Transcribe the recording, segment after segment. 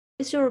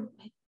Is your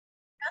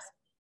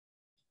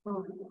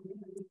Oh.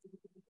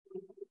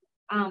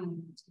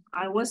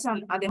 I was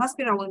at the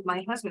hospital with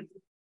my husband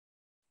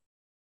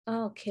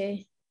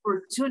okay?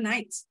 for 2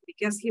 nights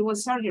because he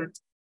was surgery.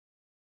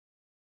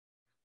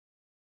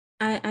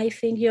 I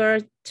think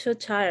you're too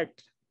tired.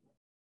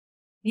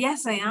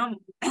 Yes, I am.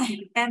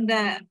 And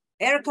the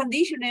air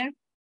conditioner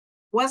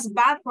was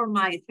bad for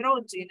my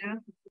throat, you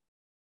know.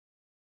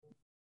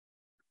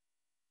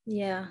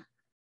 Yeah,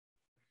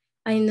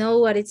 I know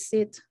what it's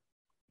it.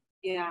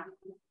 Yeah.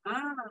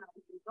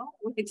 No,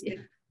 wait.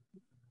 Yeah.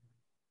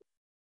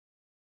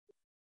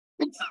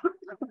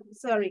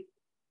 Sorry.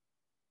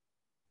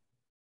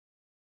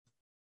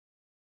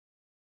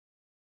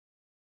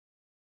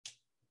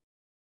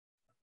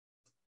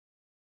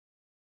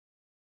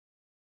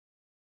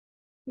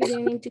 Good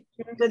evening,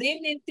 teacher. Good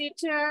evening,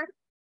 teacher.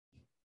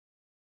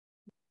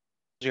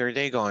 How's your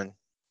day going?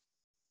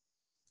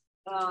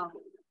 Wow.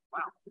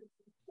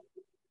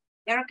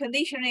 Air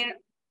conditioner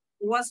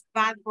was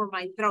bad for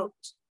my throat.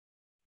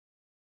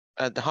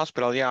 At the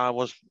hospital, yeah, I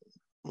was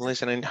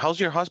listening. How's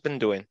your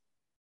husband doing?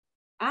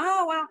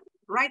 Oh, well,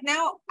 right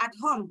now at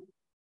home.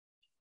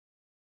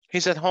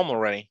 He's at home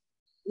already.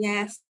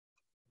 Yes.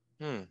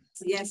 Hmm.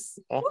 Yes.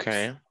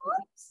 Okay.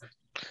 Oops.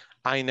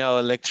 I know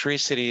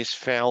electricity is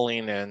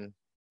failing and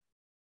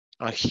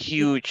a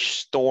huge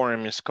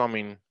storm is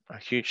coming. A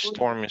huge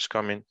storm is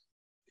coming.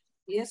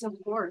 Yes,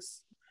 of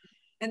course.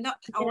 And no,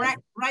 Yeah.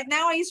 right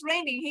now it's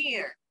raining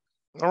here.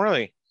 Oh,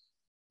 really?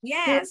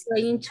 Yes.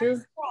 Playing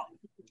too.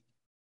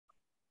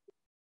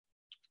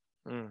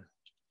 Hmm.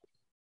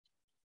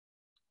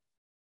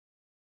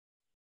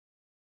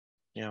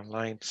 Yeah,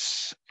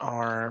 lights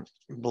are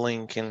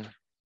blinking.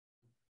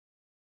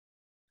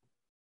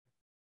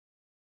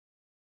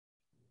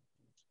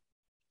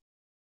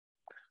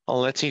 Oh,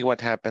 let's see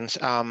what happens.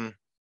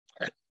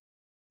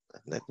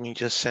 Let me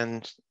just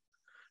send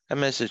a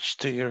message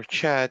to your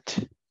chat.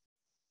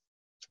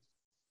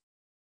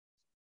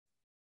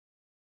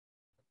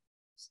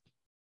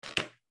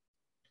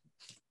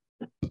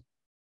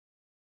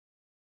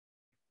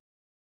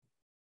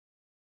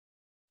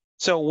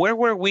 So where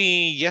were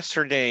we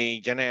yesterday,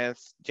 Janet,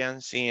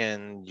 Jancy,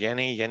 and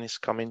Jenny? Jenny's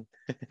coming.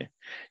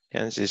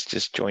 Jancy's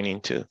just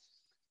joining too.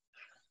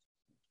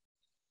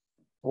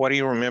 What do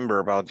you remember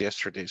about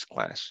yesterday's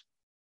class?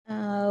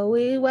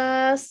 We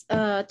was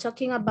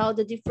talking about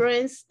the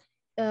difference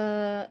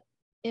between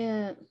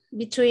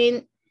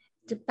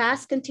the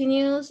past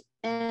continuous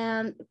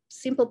and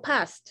simple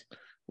past.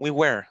 We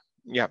were,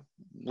 yeah,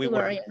 we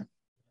were. Yeah.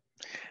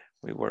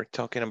 We were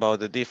talking about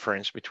the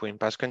difference between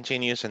past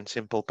continuous and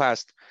simple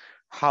past.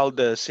 How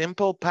the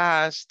simple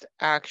past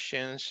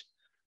actions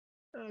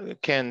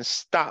can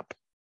stop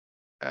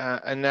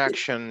an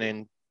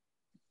action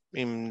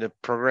in the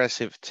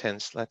progressive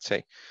tense, let's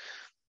say.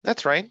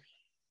 That's right.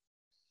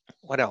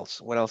 What else?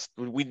 What else?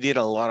 We did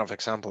a lot of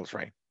examples,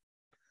 right?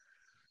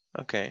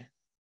 Okay.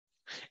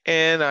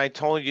 And I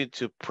told you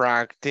to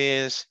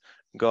practice,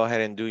 go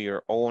ahead and do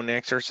your own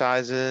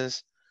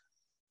exercises.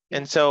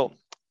 And so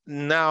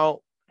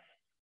now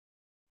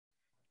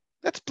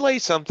let's play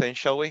something,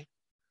 shall we?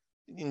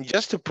 And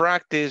just to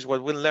practice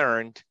what we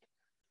learned,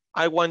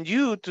 I want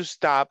you to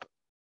stop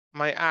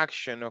my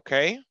action,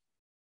 okay?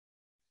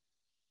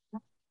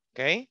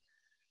 Okay.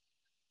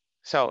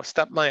 So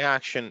stop my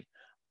action.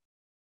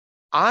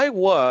 I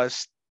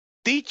was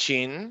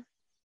teaching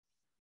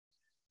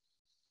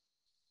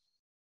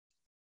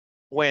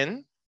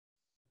when?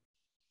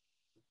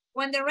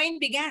 When the rain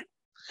began.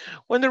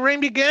 When the rain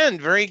began.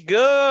 Very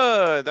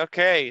good.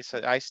 Okay,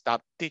 so I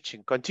stopped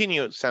teaching.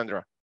 Continue,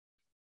 Sandra.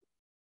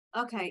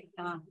 Okay.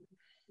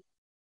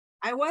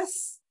 I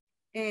was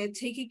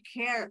taking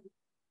care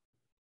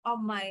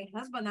of my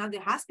husband at the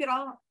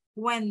hospital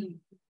when.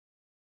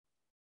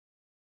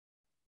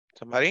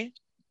 Somebody?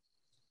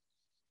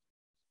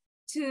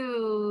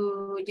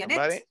 To Janet.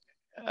 Somebody?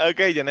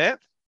 Okay, Janet.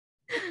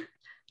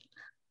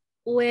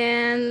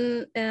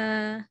 When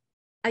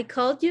I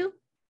called you.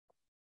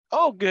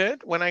 Oh,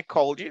 good. When I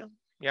called you.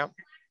 Yeah.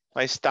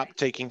 I stopped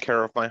taking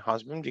care of my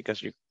husband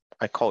because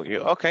I called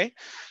you. Okay.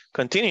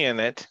 Continue,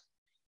 Janet.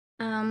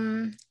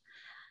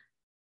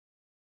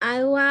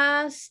 I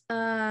was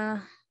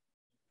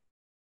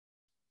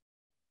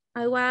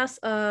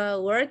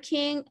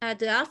working at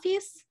the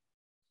office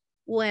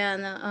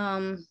when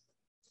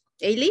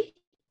Ailey?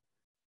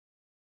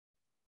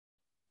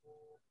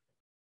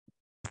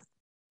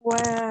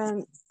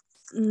 When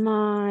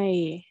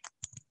my,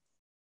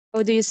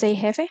 how do you say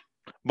jefe?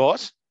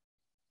 Boss?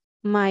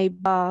 My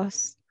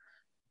boss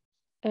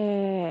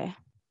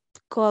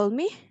called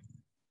me.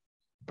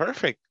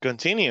 Perfect.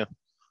 Continue.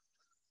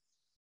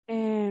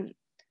 And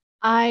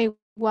I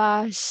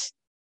was,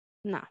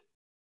 no.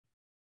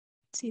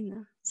 Sí,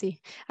 no, sí.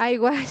 I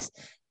was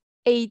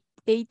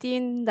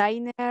 18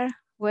 dinner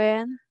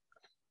when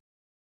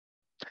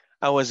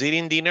I was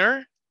eating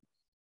dinner.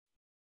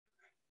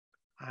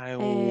 I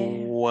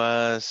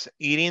was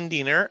eating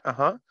dinner.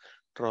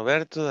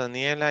 Roberto,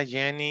 Daniela,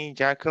 Jenny,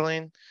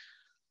 Jacqueline,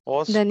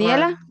 Osman.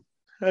 Daniela.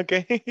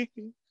 Okay.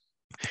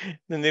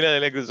 Daniela de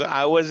la Cruz,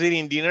 I was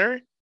eating dinner.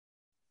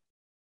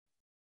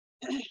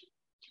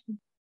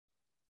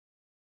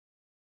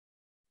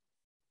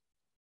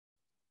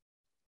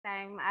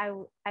 Time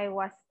I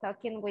was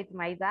talking with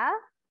my dad.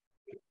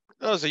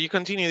 Oh, so you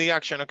continue the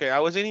action. Okay, I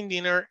was eating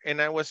dinner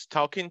and I was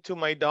talking to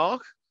my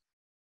dog.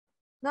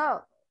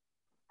 No,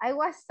 I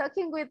was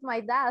talking with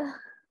my dad.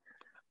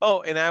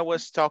 Oh, and I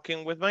was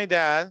talking with my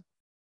dad.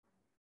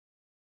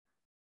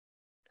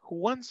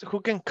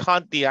 Who can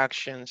cut the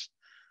actions?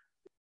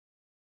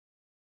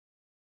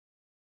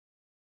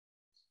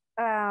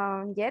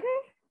 Jenny?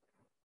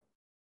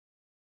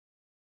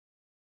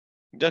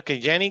 Okay,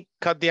 Jenny,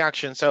 cut the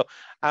action. So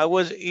I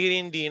was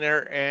eating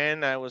dinner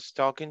and I was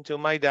talking to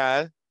my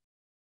dad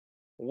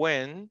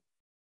when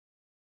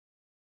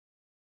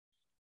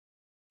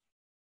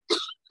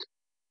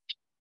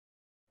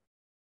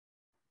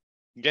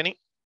Jenny?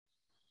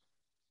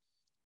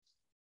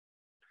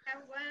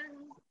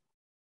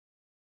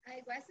 When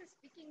I was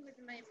speaking with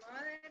my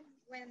mother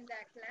when the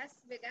class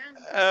began.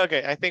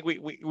 Okay, I think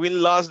we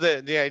lost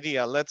the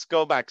idea. Let's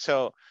go back.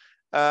 So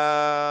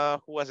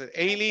who was it?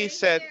 Ailey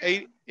said,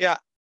 yeah,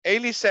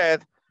 Ailey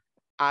said,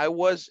 I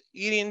was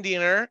eating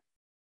dinner.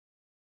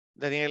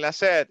 Daniela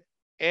said,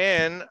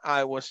 and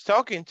I was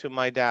talking to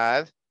my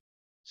dad.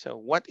 So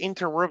what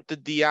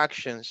interrupted the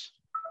actions?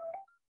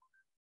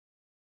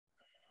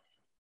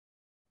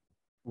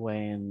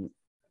 When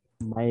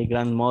my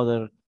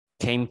grandmother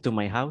came to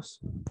my house.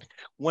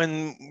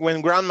 When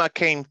grandma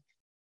came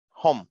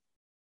home.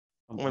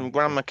 When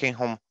grandma came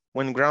home.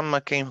 When grandma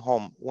came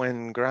home.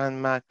 When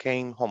grandma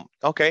came home.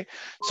 Okay,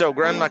 so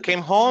grandma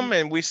came home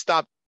and we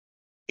stopped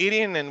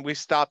eating and we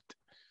stopped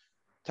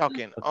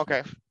talking.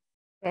 Okay.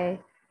 Okay.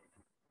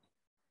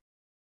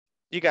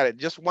 You got it.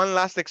 Just one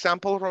last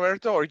example,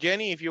 Roberto or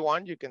Jenny, if you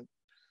want, you can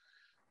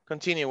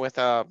continue with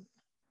an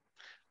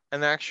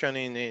action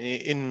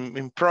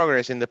in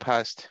progress in the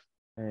past.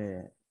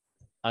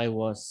 I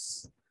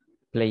was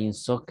playing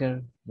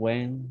soccer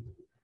when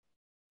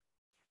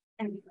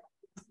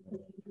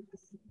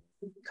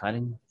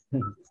Karen.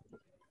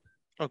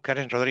 Oh,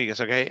 Karen Rodriguez.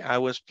 Okay, I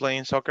was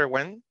playing soccer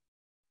when.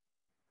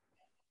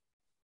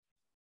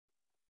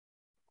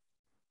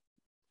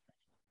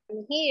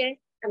 I'm here.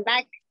 I'm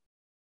back.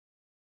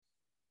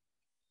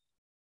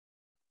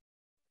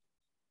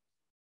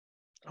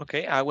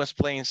 Okay, I was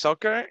playing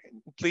soccer.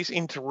 Please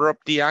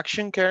interrupt the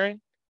action,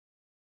 Karen.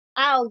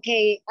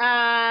 Okay.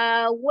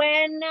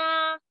 When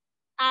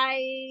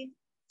I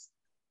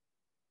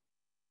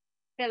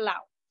fell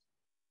out.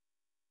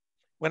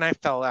 When I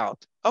fell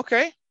out.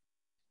 Okay,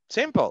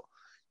 simple.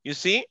 You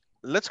see,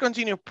 let's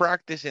continue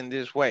practicing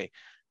this way.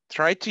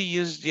 Try to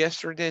use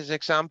yesterday's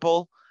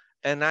example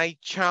and I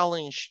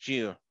challenged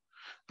you.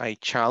 I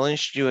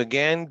challenged you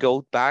again,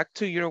 go back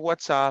to your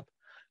WhatsApp,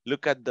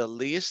 look at the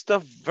list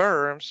of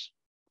verbs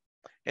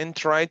and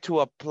try to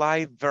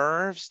apply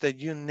verbs that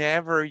you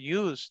never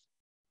used.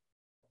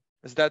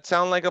 Does that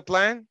sound like a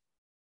plan?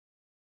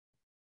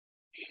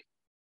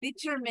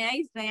 Teacher,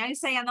 may I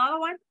say another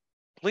one?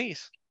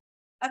 Please.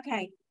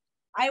 Okay.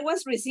 I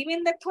was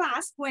receiving the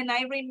class when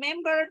I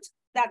remembered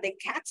that the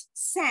cat's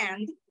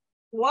sand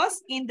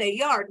was in the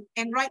yard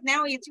and right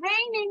now it's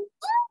raining.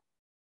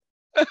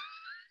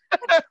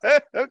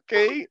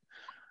 Okay.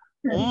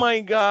 Oh my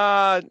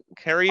God.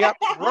 Hurry up.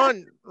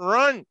 Run,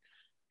 run.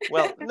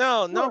 Well,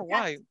 no,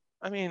 why?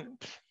 I mean,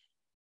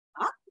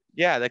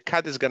 yeah, the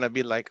cat is going to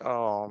be like,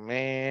 oh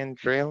man,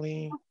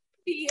 really?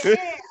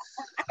 Yeah.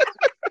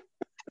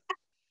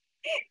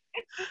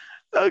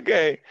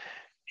 Okay.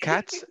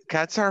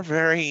 Cats are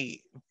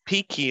very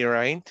picky,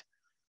 right?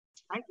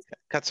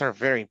 Cats are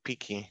very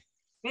picky.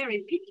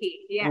 Very picky,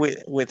 yeah.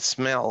 With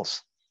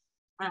smells.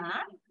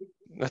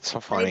 That's so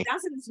funny. But it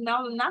doesn't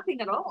smell nothing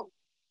at all.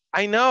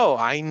 I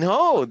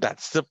know.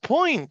 That's the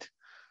point.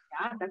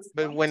 Yeah, that's the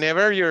but point.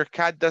 Whenever your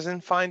cat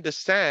doesn't find the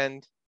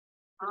sand,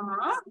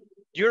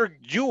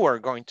 you are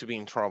going to be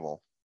in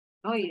trouble.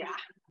 Oh yeah.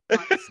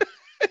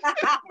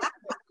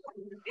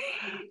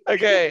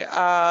 Okay.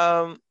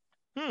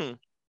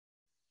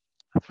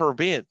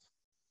 Forbid.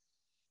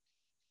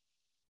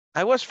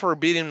 I was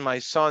forbidding my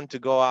son to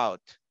go out.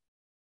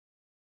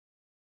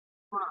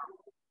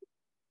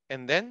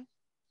 And then?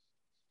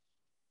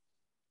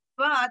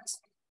 But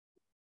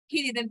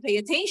he didn't pay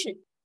attention.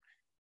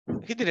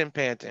 He didn't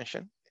pay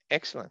attention.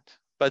 Excellent.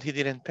 But he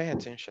didn't pay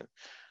attention.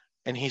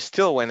 And he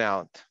still went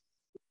out.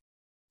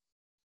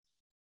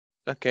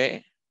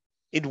 Okay.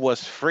 It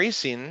was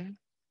freezing.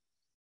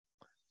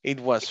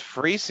 It was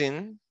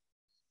freezing.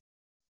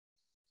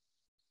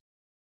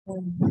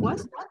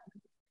 What?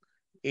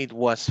 It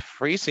was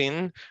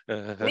freezing.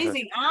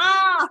 Freezing.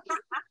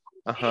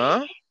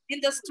 In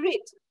the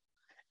street.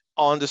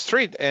 On the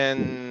street.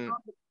 And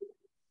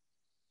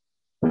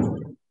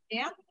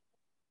yeah.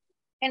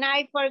 And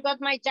I forgot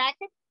my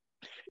jacket.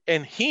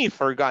 And he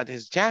forgot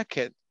his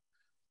jacket.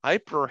 I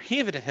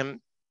prohibited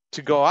him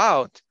to go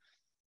out,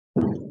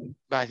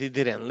 but he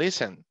didn't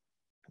listen.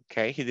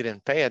 Okay, he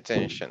didn't pay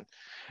attention.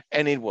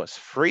 And it was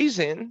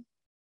freezing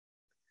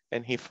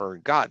and he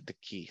forgot the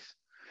keys.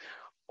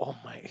 Oh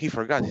my, he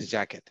forgot his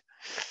jacket.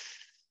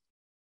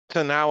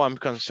 So now I'm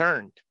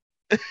concerned.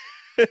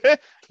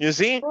 You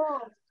see?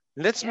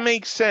 Let's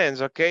make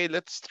sense, okay?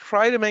 Let's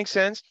try to make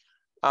sense.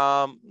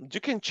 You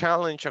can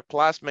challenge a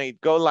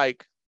classmate. Go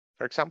like,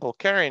 for example,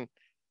 Karen,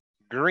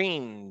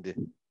 greened.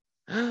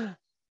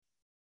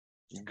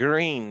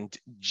 Greened,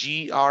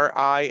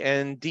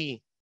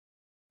 G-R-I-N-D.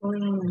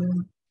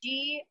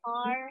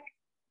 G-R-I-N-D.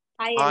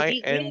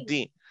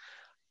 I-N-D.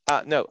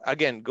 No,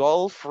 again,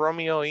 Golf,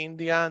 Romeo,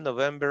 India,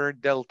 November,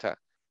 Delta.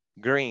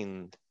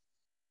 Greened.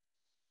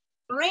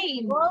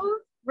 Rain.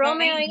 Golf,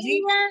 Romeo, Rain.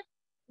 India,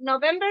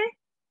 November,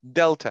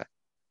 Delta.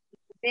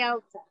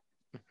 Delta.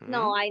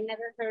 No, I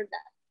never heard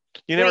that.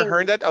 You never Green.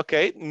 heard that?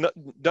 Okay, no,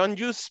 don't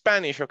use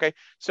Spanish, okay?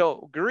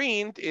 So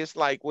greened is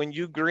like when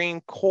you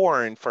green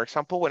corn. For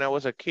example, when I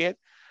was a kid,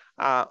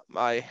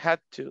 I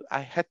had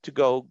to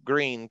go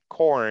green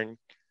corn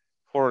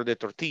for the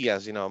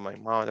tortillas. You know, my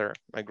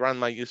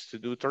grandma used to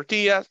do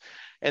tortillas.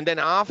 And then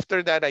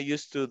after that, I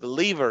used to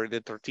deliver the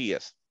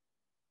tortillas.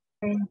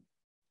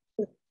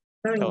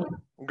 So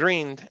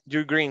greened,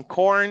 you green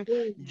corn,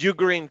 you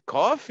green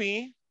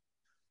coffee.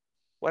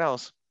 What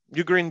else?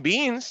 You green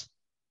beans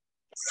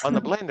on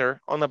the blender,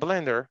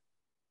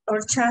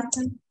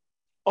 Horchata.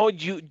 Oh,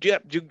 you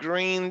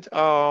greened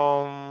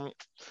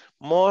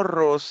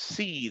morro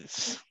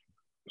seeds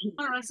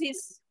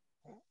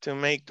to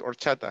make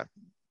horchata.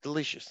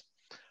 Delicious.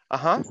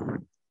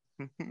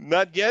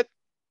 Not yet.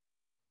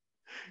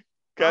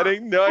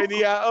 Karen, no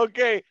idea.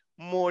 Okay.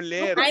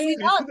 Moler. I'm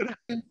not.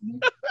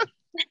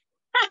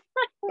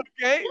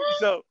 Okay,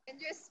 so Can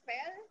you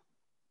spell?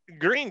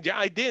 green, yeah,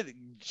 I did.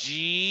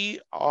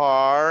 G-R-I-N-D.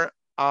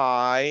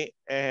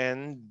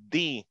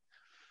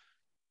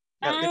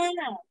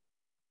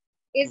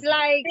 It's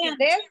like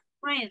this.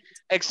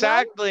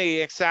 Exactly.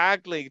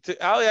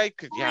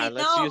 Yeah,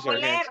 let's use our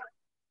hands.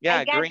 Yeah,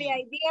 I got green. the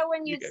idea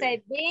when you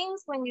said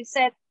beans, when you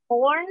said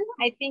corn.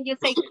 I think you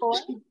say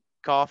corn.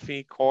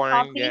 Coffee, corn,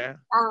 Coffee. yeah.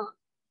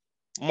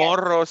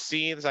 Morro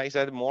seeds, I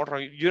said morro.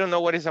 You don't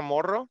know what is a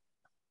morro?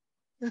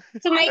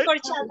 To make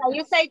horchata.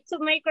 You say to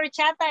make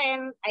horchata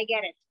and I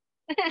get it.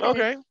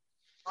 Okay.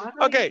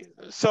 Okay,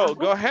 so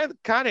go ahead,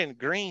 Karen,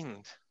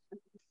 green.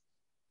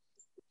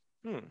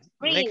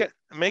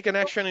 Make an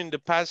action in the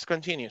past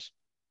continuous.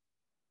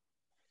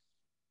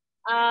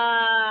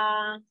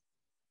 I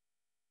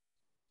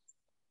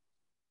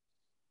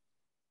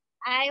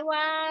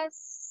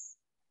was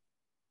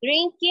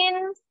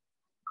drinking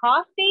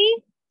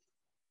coffee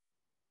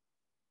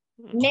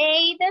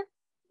made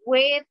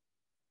with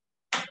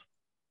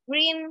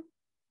green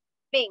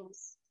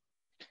beans.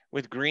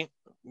 With green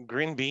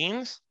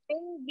beans?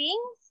 Green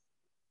beans?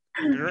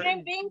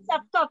 Green beans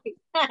of coffee.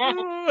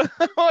 Oh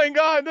my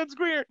God, that's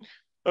weird.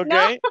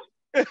 Okay.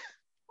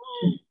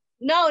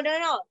 No.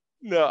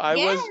 No, I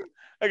was,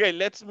 okay,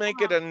 let's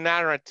make it a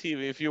narrative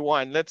if you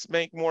want. Let's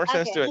make more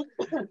sense to it.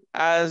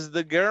 As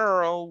the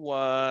girl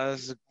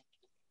was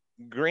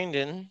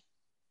grinding.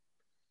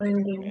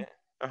 The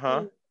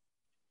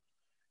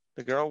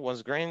girl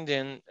was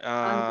grinding,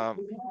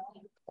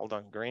 hold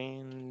on,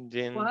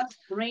 grinding. Was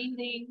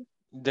grinding.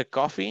 The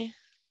coffee?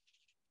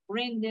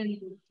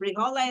 Grinding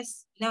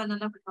frijoles. No,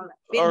 frijoles.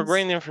 Or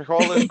grinding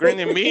frijoles,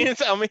 grinding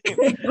beans. I mean,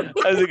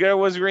 as the girl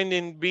was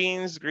grinding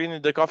beans,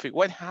 grinding the coffee.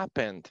 What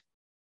happened?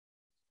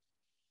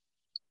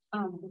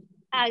 A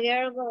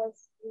girl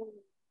was.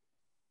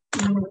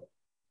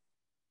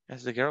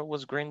 As the girl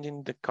was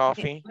grinding the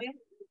coffee.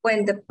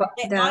 When the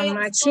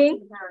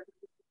machine.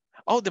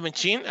 Oh, the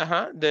machine.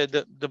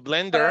 The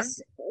blender.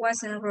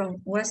 Wasn't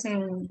wrong.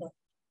 Wasn't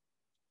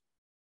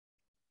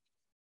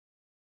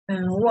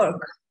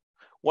work.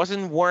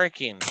 Wasn't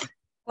working.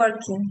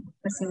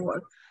 Wasn't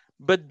work.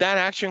 But that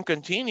action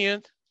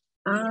continued.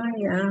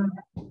 Yeah.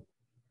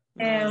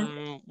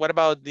 What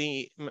about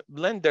the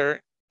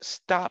blender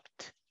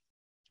stopped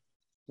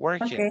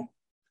working? Okay.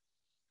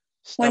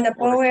 Stopped when the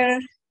power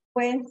working.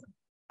 went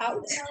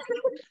out.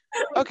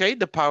 Okay,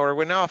 the power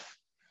went off.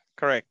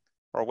 Correct.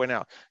 Or went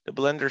out. The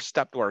blender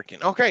stopped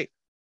working. Okay.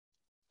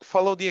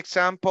 Follow the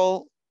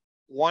example.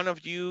 One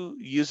of you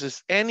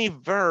uses any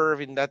verb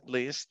in that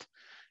list.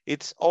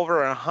 It's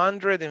over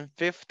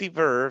 150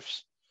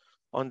 verbs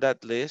on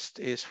that list.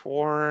 Is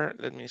for,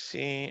 let me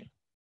see,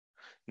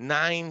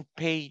 9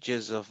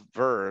 pages of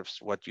verbs,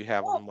 what you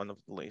have on one of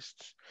the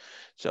lists.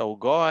 So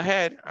go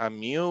ahead,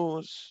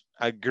 amuse,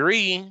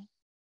 agree,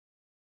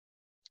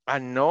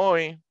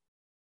 annoy,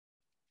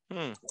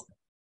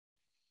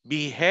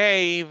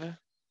 behave,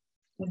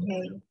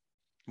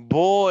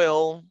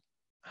 boil.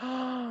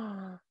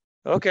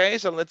 Okay,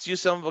 so let's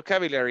use some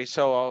vocabulary.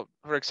 So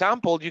for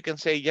example, you can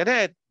say,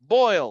 Janet,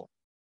 boil,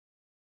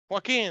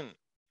 Joaquin,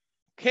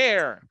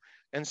 care,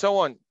 and so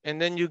on. And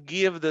then you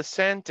give the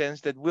sentence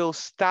that will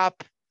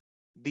stop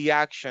the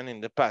action in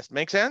the past.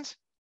 Make sense?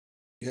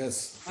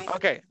 Yes.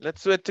 Okay,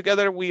 let's do it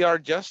together. We are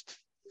just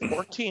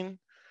 14.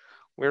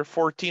 We're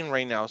 14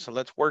 right now. So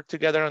let's work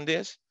together on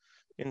this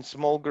in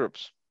small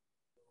groups.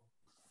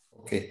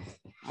 Okay.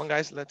 Come on,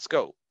 guys, let's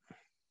go.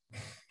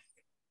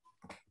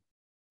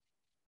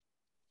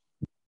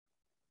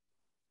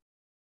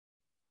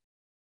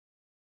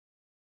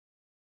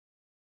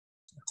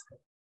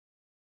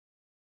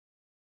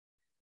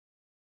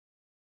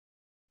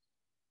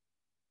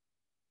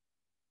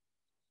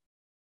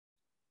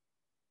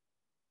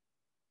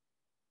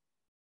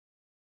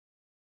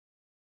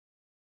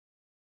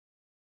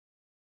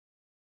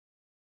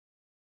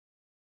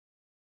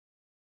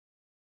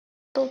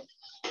 What?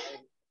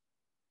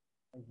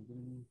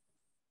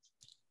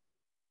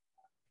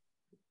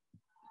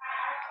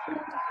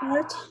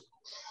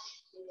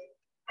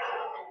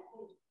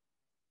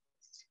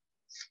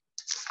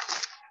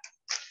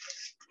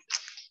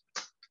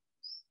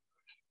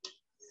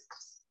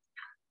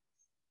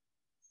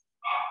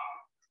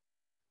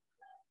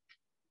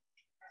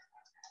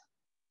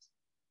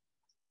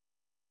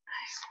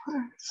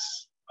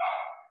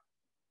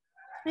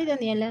 Hi,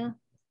 Daniela.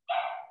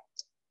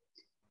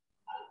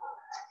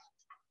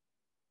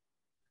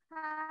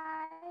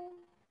 Hi.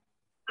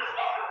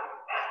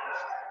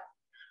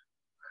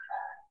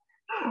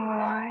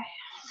 Why?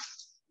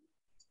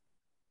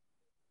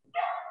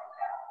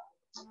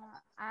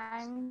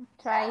 I'm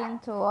trying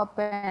to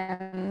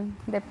open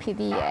the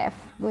PDF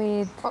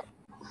with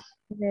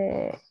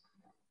the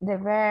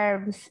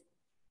verbs.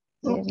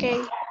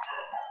 Okay.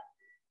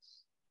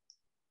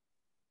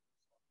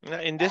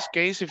 In this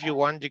case, if you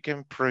want, you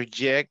can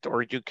project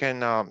or you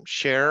can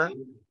share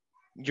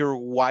your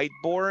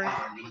whiteboard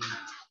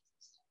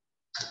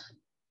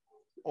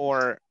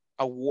or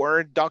a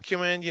Word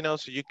document, you know,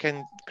 so you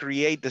can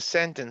create the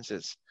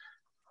sentences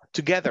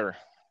together,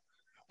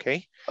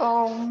 okay?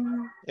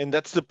 And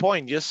that's the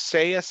point. Just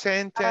say a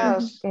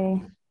sentence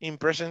Okay. in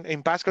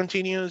past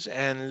continuous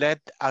and let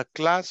a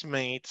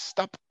classmate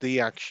stop the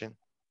action.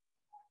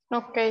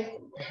 Okay.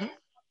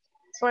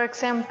 For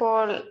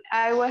example,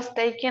 I was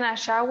taking a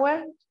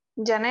shower.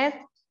 Janet.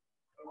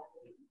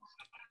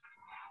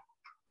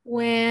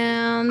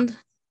 When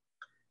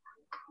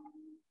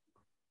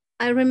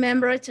I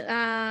remembered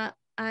I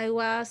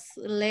was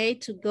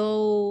late to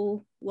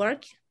go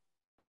work.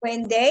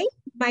 When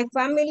my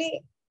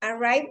family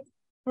arrived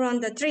from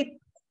the trip.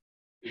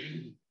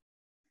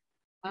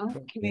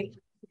 Okay.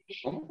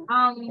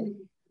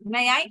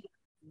 May I?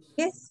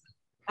 Yes.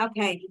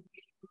 Okay.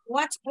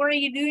 What were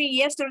you doing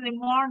yesterday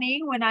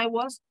morning while I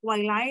was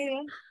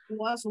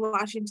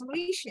watching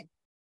television?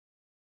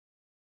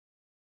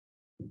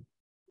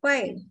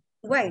 Wait.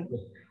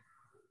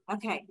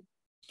 Okay.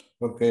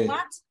 Okay.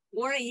 What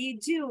were you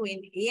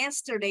doing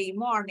yesterday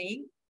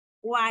morning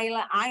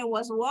while I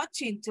was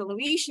watching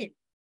television?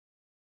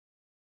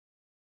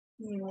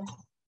 Yeah.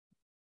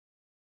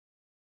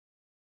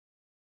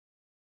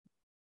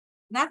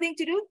 Nothing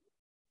to do?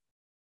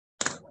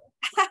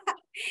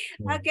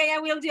 Okay, I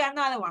will do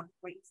another one,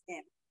 please.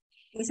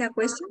 Is a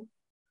question?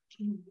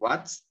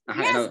 What?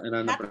 Yes, era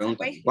una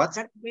pregunta. What?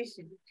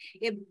 Question.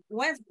 It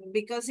was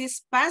because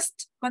it's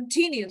past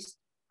continuous.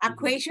 A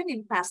question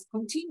in past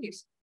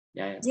continuous.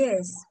 Yeah.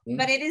 Yes.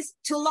 But it is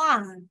too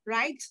long,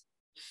 right?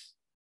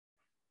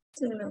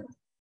 Too long.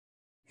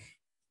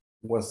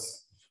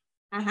 Was.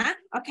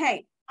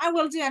 Okay, I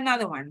will do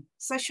another one.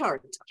 So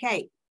short,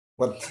 okay.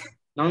 What?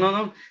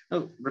 No.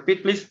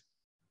 Repeat, please.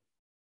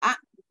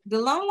 The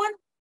long one?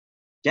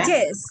 Yeah.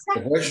 Yes.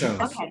 The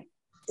question. Okay.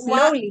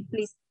 Slowly,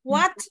 please.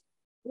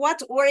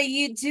 What were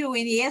you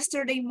doing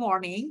yesterday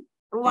morning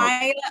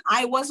while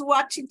I was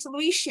watching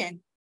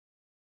television?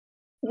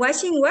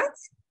 Watching what?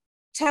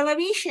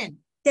 Television.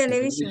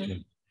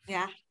 Television.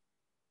 Yeah.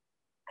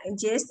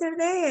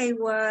 Yesterday I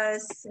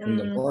was In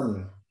the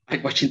morning.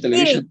 I'm watching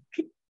television.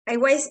 I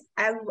was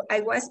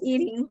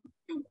eating.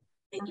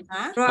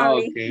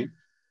 Probably. Okay.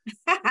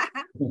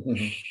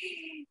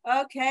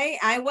 Okay,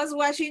 I was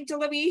watching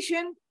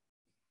television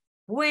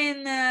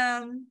when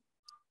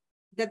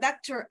the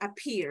doctor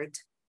appeared.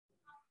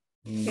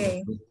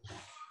 Okay.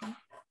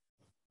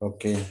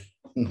 Okay.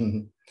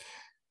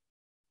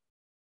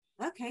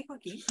 Okay,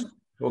 okay.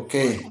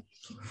 Okay.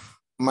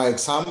 My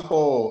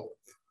example,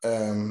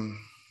 I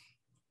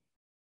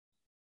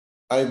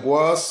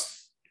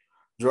was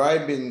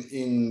driving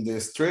in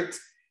the street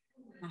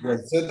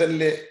when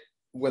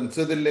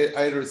suddenly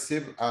I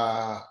received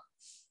a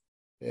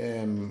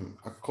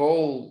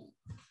call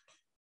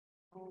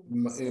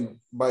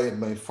by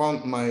my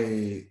phone,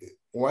 my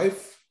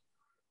wife.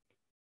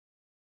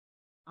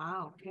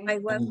 Okay.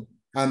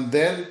 And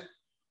then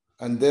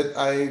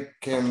I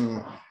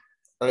can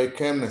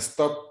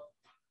stop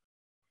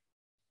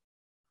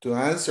to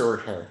answer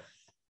her.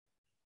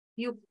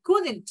 You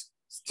couldn't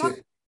stop?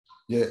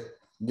 Yeah.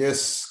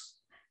 Yes.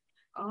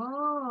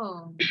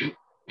 Oh.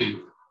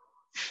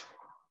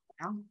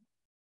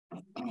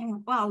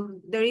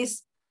 Well, there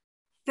is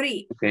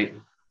three. Okay.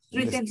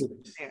 Three tenses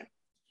there.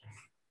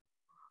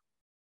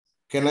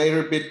 Can I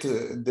repeat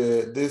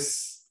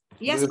this?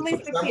 Yes,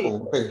 please repeat it.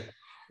 Okay.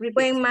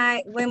 When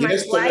my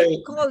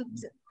wife called.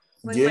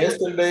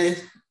 Yesterday,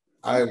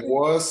 I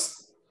was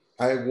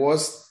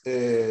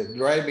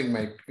driving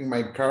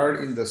my car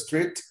in the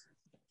street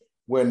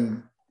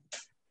when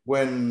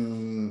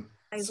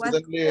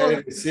suddenly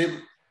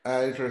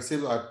I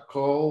received a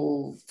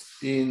call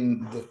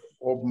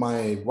of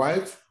my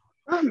wife.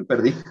 Me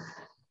perdí.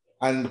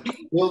 And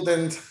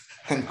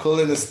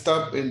couldn't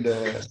stop in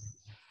the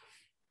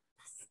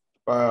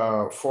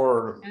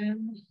for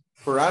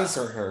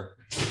answer her.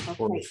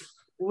 Okay.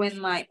 When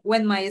my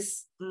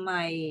wife.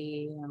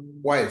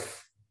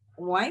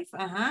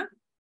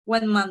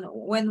 When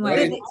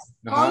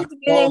my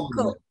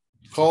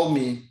call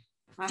me.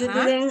 You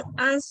didn't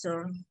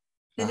answer.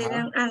 You Ajá.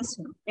 didn't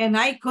answer. And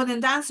I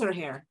couldn't answer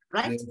her,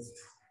 right? Yes.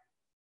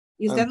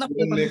 Y usted no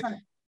pudo Anteriormente.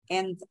 contestar.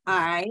 And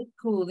I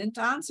couldn't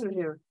answer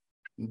her.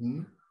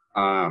 Mhm.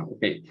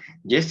 Okay.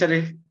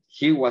 Yesterday,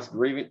 he was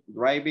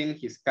driving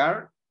his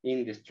car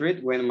in the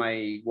street when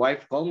my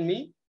wife called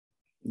me.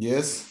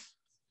 Yes.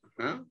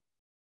 Huh?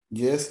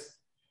 Yes.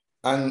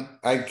 And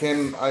I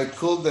couldn't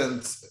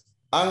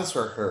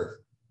answer her.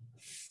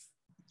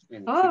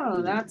 And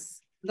Oh,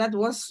 that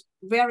was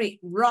very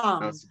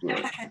wrong. that's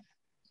good.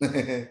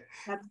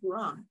 That's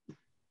wrong.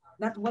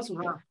 That was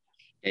wrong.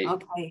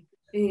 Okay.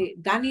 Okay.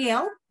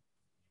 Daniel?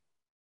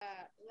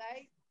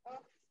 Like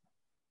of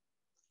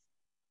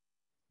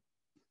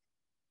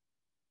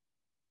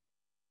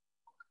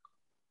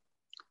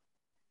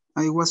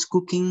I was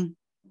cooking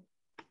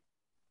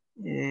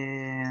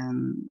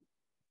and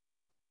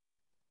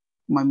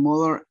my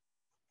mother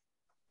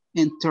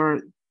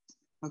entered,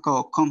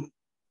 come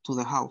to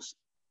the house,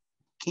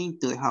 came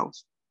to the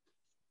house.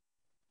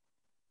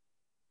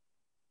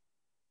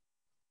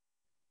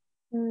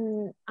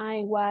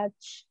 I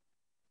watch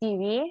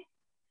TV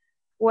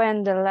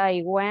when the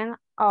light went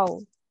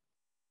out.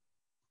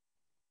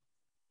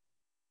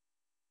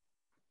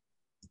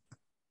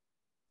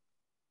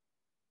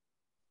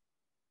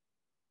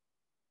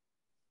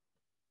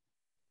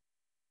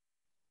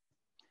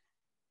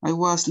 I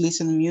was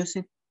listening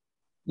music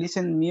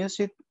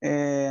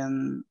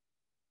and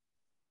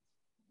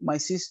my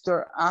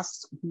sister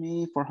asked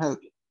me for help.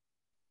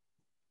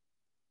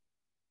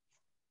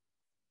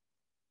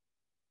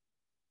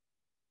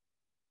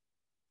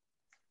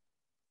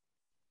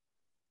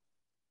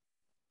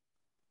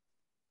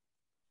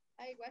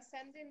 I was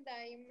sending the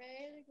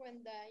email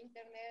when the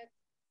internet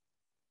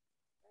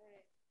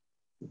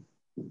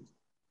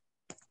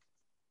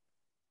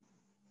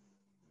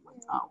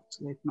Out,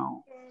 like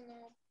no.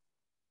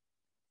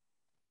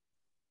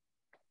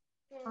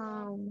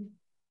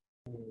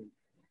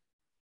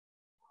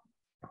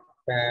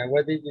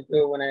 What did you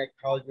do when I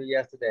called you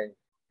yesterday?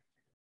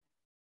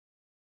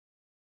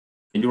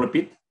 Can you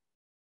repeat?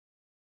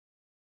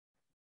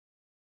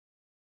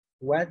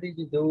 What did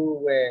you do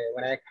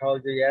when I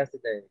called you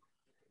yesterday?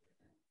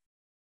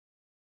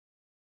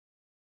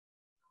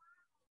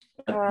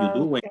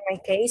 In my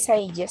case,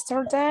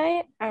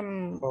 yesterday,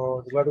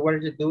 Oh, what were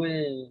you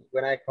doing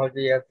when I called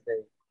you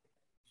yesterday?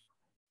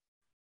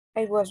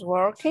 I was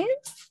working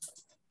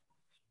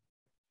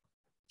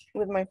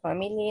with my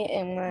family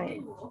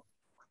and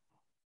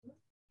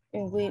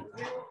we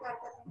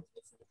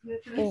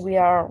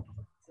are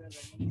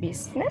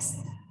business.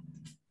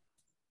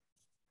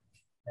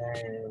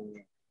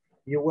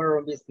 You were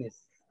on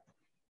business.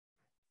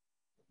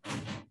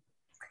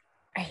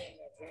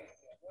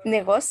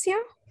 Negocio.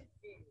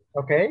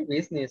 Okay,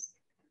 business.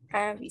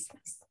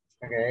 Business.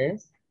 Okay.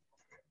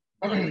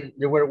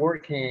 You were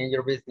working in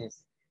your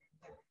business.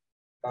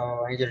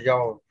 In your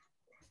job.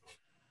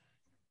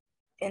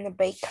 In a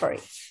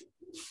bakery.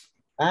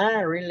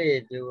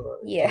 Really? You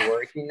Yeah.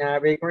 work in a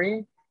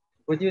bakery?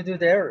 What do you do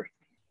there?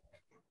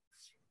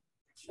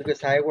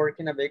 Because I work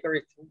in a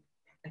bakery too.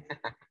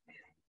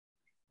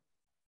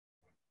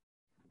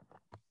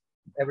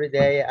 Every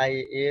day I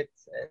eat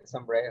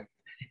some bread.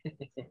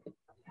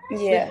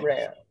 Yeah. Sweet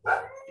bread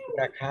with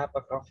a cup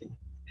of coffee.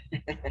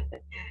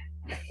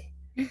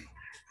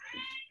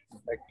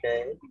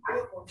 Okay.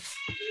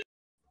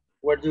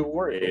 Where do you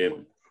work?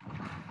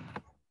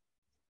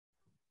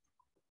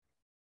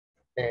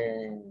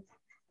 In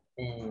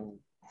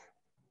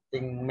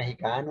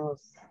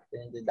Mexicanos,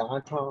 in the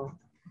downtown.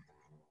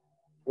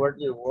 Where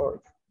do you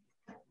work?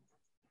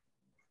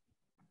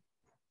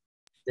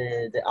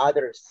 The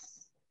others,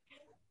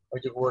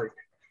 where you work?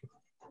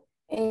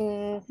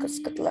 In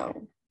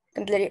Cuscatlán.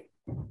 Candelaria.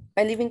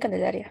 I live in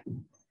Candelaria.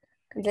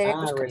 Candelaria,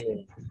 Cuscatlán.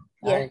 Really?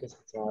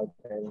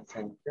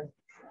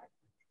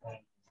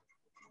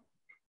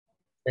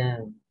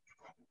 Yeah.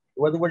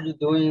 What were you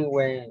doing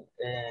when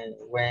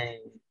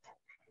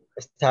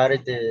it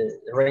started the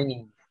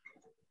raining?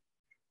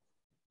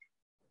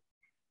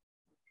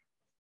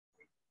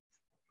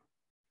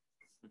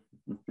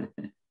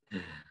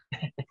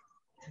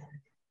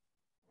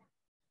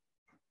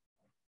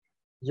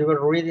 You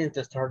were reading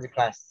to start the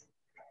class.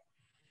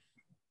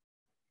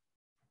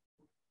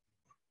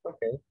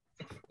 Okay.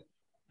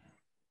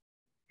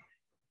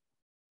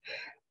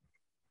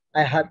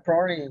 I had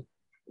problem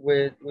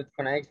with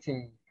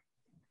connecting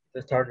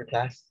to start the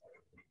class.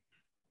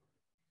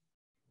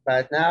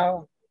 But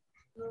now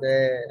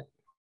the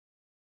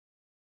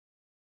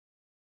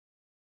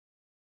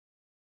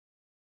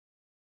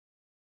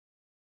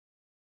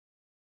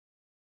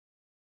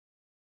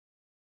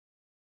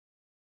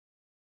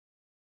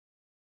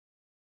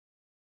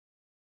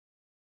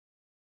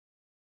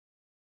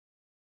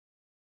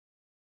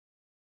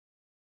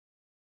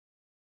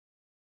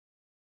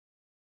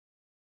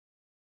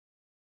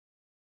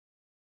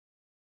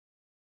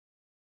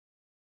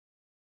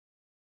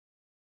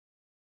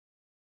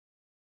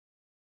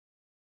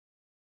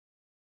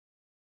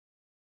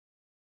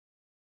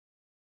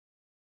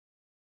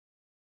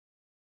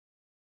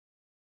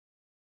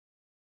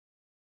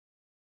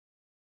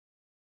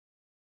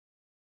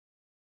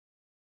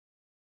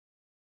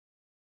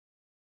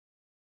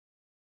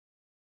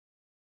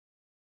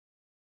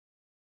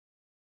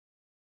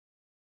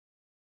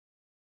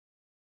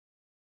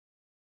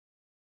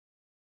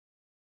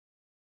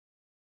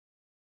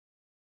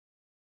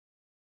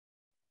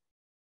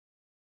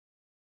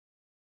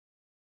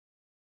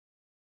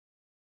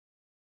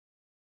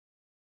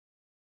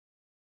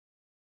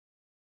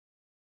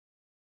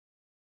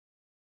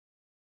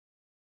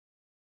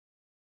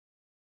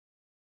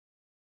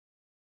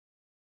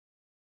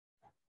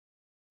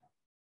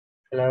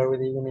Hello,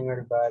 good evening,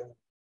 everybody.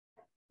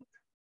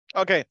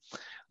 Okay,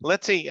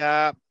 let's see.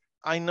 I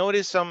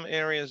noticed some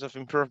areas of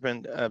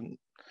improvement.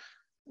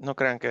 No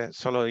crean que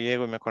solo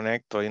llego y me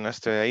conecto y no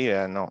estoy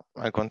ahí. No,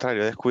 al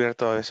contrario, he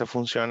descubierto a veces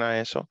funciona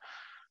eso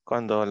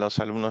cuando los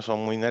alumnos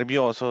son muy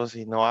nerviosos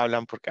y no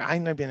hablan porque, ay,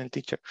 no viene el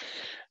teacher.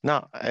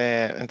 No,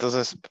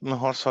 entonces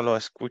mejor solo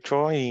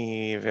escucho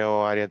y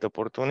veo áreas de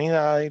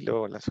oportunidad y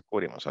luego las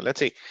cubrimos. So let's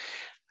see.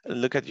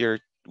 Look at your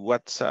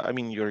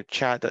your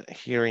chat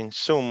here in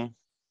Zoom,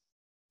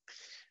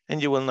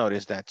 and you will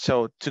notice that.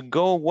 So to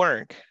go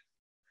work,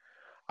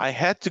 I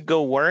had to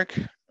go work.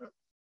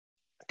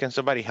 Can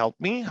somebody help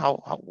me?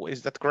 How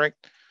is that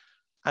correct?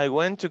 I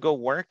went to go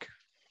work.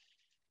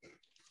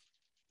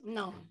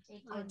 No,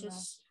 I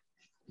just.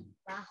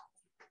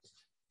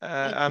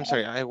 I'm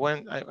sorry. I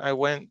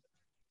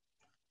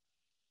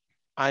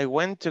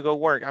went to go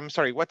work. I'm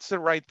sorry. What's the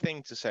right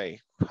thing to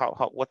say?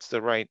 What's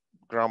the right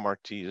grammar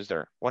to use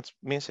there? What's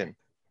missing?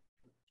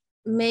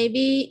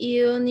 Maybe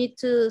you need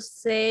to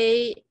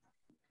say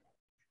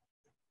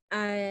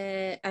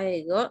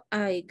I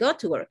go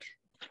to work.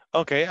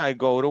 Okay, I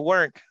go to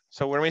work.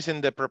 So we're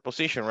missing the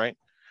preposition, right?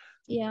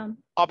 Yeah.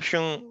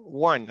 Option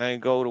 1, I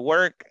go to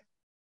work.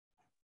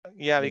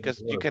 Yeah,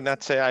 because you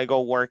cannot say I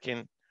go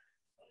working.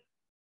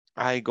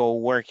 I go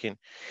working.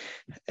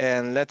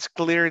 And let's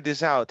clear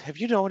this out. Have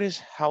you noticed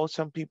how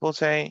some people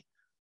say,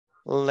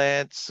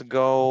 let's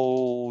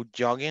go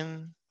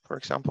jogging, for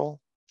example?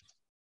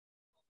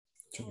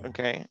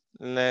 Okay,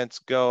 let's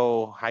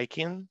go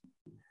hiking.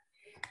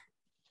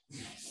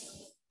 You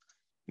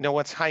know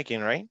what's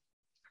hiking, right?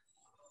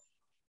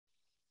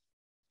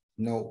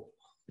 No.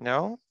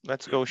 No,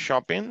 let's go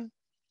shopping.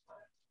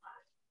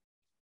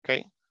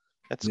 Okay,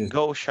 let's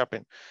go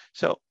shopping.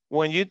 So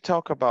when you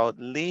talk about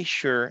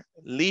leisure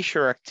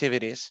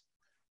activities,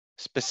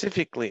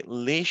 specifically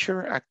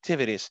leisure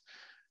activities,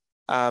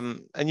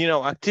 and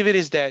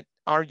activities that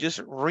are just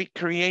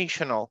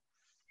recreational,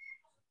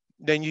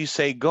 then you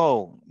say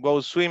go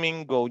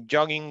swimming, go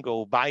jogging,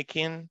 go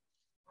biking.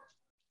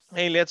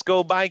 Hey, let's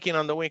go biking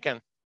on the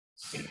weekend.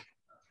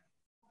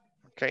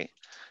 Okay,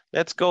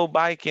 let's go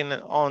biking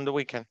on the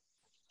weekend.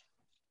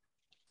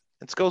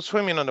 Let's go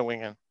swimming on the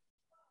weekend.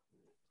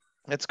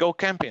 Let's go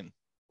camping.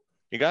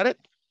 You got it?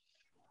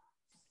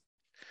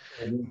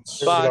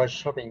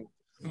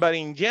 But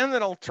in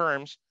general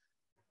terms,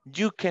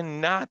 you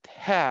cannot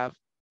have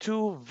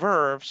two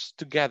verbs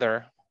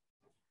together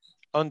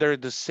under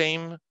the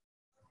same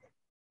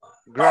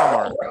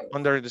grammar,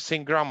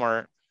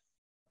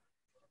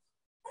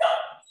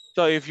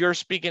 So if you're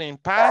speaking in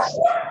past,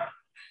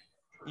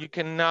 you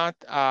cannot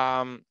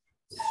have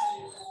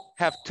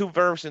two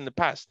verbs in the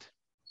past.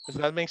 Does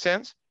that make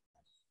sense?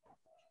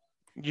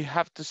 You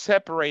have to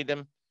separate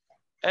them,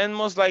 and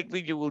most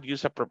likely you will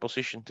use a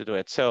preposition to do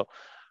it. So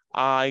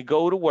I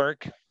go to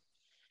work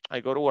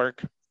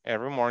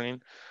every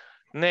morning.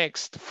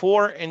 Next,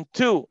 4 and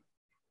 2,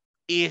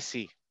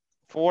 easy.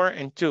 4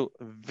 and 2,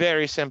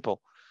 very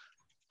simple.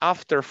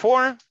 After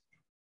 4,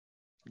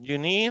 you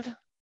need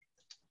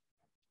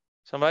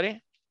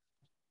somebody?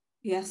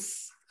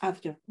 Yes,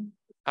 after.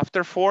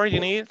 After 4, you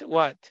need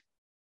what?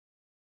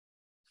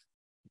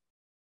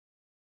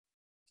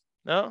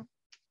 No?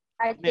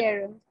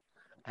 Adjective.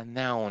 A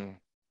noun.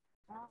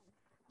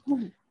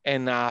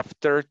 And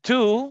after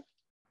 2,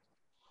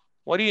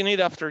 what do you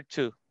need after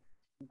 2?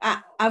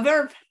 A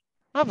verb.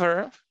 A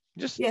verb.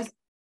 Just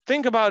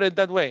think about it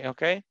that way,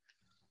 okay?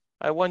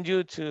 I want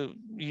you to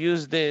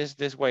use this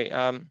way.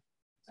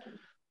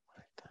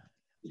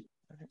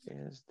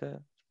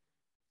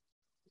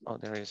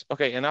 There is.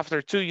 Okay, and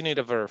after 2, you need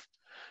a verb.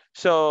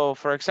 So,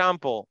 for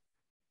example,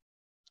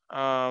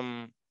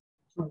 to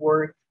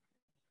work,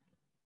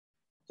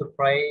 to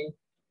pray,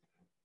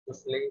 to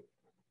sleep.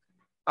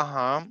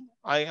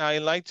 I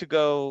like to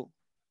go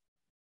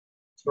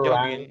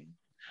jogging.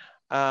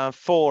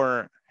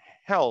 For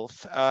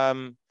health.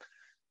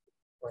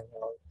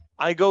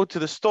 I go to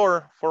the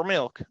store for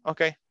milk.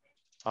 Okay.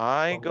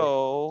 I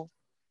go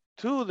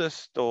to the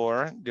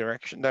store,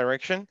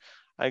 direction.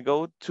 I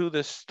go to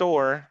the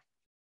store.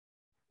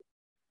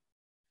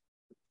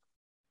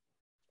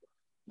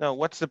 Now,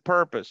 what's the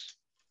purpose?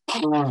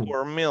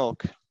 For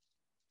milk.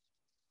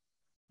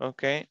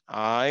 Okay.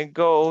 I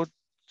go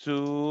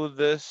to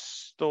the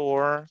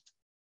store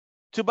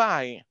to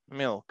buy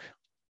milk.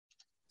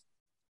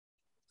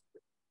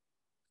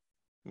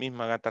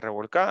 Misma gata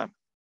revolcada.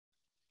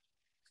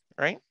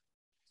 Right?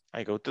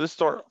 I go to the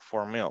store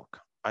for milk.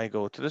 I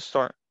go to the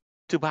store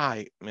to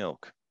buy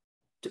milk.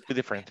 Two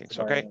different things,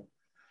 okay?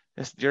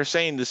 You're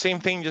saying the same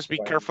thing, just be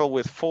careful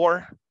with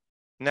 4,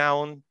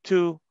 noun,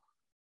 2,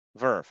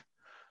 verb.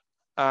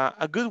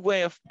 A good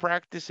way of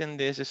practicing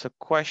this is a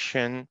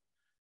question,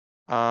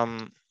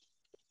 so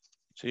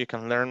you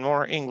can learn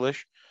more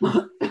English.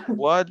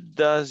 What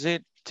does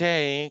it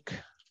take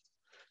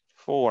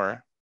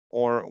for,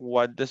 or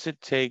what does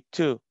it take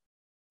to?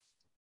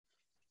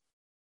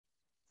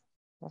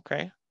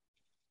 Okay.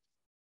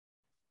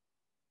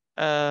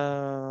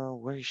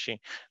 Where is she?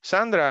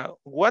 Sandra,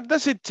 what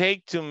does it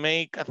take to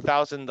make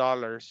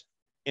 $1,000?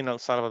 in El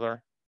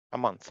Salvador a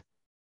month?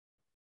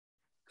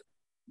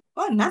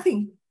 Oh,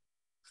 nothing.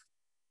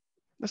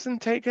 Doesn't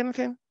take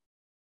anything?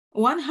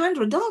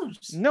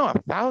 $100. No,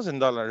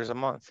 $1,000 a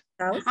month.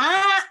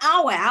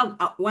 Oh, well,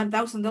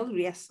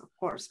 $1,000, yes, of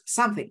course.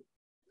 Something.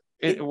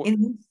 It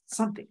means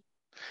something.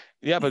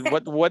 Yeah,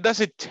 but what does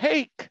it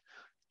take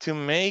to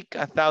make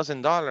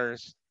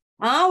 $1,000?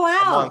 Oh,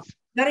 wow. A month?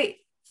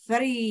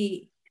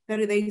 30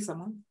 days a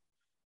month.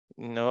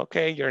 No,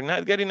 okay, you're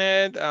not getting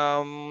it.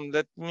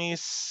 Let me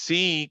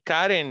see.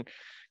 Karen,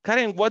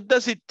 what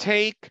does it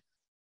take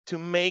to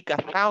make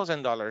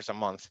 $1,000 a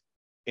month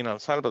in El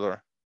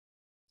Salvador?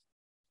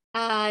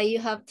 You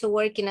have to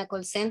work in a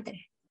call center.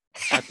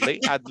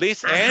 At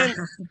least, and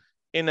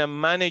in a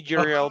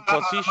managerial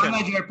position.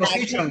 Managerial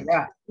position,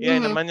 yeah. Yeah,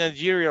 in a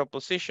managerial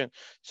position.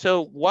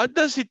 So what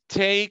does it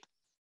take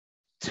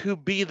to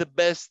be the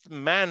best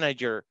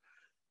manager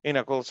in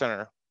a call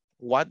center?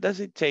 What does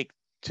it take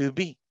to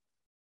be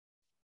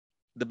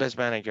the best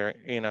manager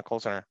in a call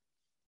center?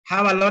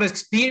 Have a lot of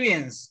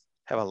experience.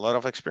 Have a lot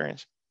of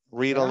experience.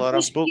 Read a lot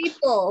of books.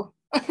 People.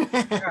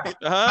 Have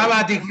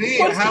a degree,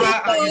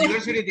 have a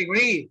university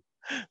degree.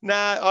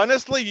 Nah,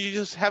 honestly, you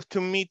just have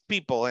to meet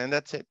people and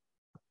that's it.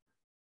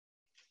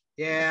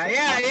 Yeah,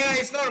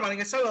 it's normal.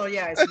 It's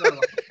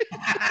normal.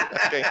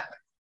 Okay.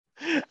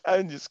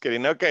 I'm just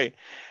kidding. Okay.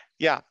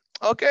 Yeah.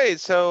 Okay.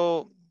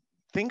 So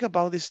think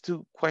about these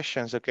two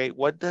questions. Okay.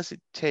 What does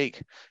it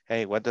take?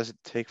 Hey, what does it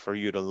take for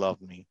you to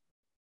love me?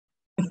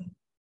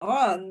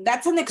 Oh,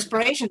 that's an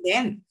expression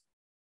then.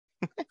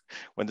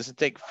 What does it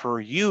take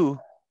for you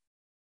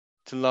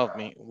to love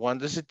me? What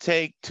does it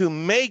take to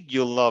make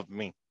you love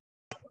me?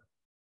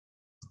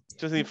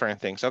 Two different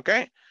things.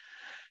 Okay.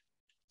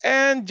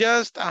 And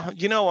just,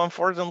 you know,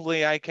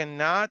 unfortunately, I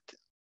cannot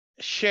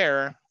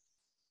share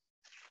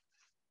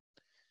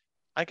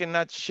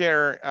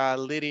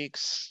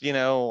lyrics, you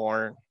know,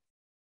 or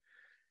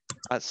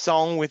a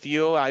song with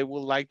you. I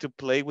would like to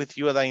play with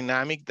you a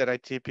dynamic that I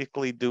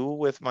typically do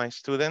with my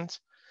students.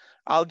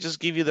 I'll just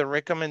give you the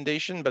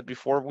recommendation, but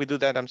before we do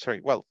that, I'm sorry.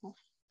 Well,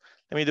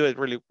 let me do it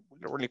really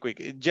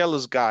quick.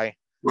 Jealous Guy.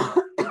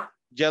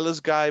 Jealous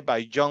Guy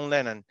by John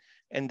Lennon.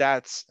 And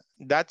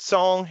that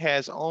song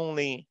has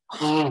only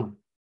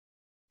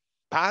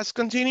past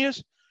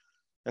continuous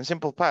and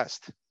simple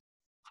past.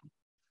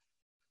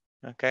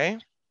 Okay.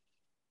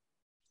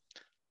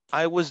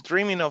 I was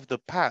dreaming of the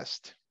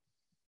past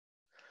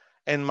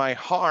and my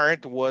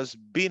heart was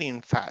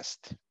beating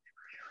fast.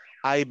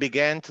 I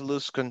began to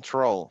lose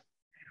control.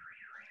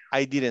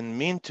 I didn't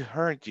mean to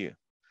hurt you.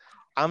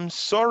 I'm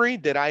sorry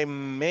that I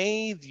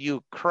made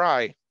you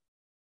cry.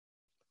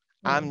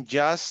 I'm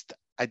just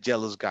a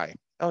jealous guy.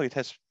 Oh, it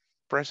has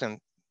present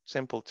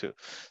simple too.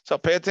 So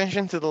pay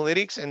attention to the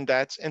lyrics and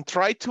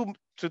try to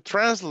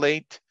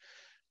translate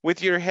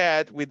with your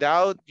head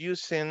without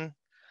using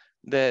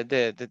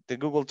the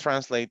Google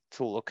Translate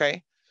tool,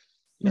 okay?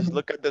 Just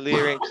look at the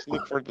lyrics,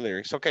 look for the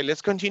lyrics. Okay,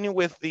 let's continue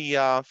with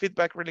the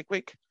feedback really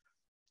quick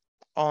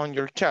on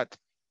your chat.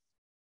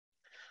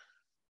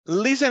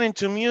 Listening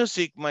to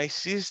music, my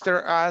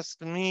sister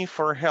asked me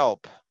for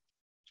help.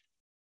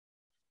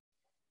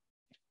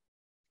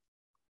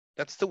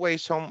 That's the way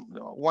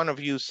one of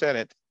you said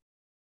it.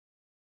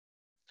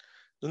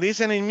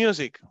 Listening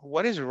music,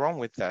 what is wrong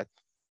with that?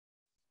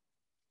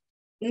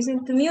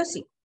 Listen to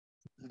music.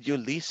 You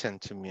listen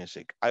to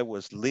music. I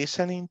was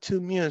listening to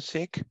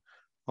music.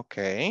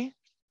 Okay.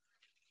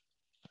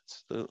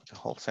 Let's do the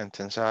whole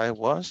sentence. I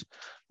was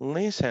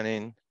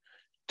listening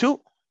to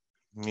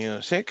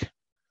music.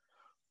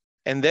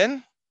 And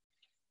then?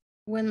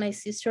 When my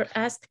sister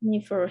asked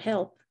me for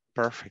help.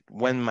 Perfect.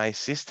 When my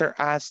sister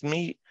asked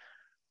me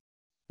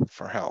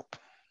for help.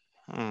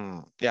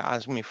 Yeah,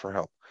 asked me for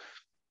help.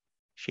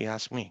 She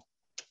asked me.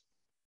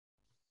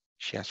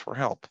 She asked for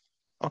help.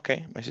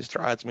 Okay, my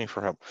sister asked me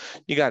for help.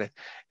 You got it.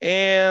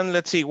 And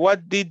let's see,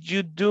 what did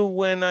you do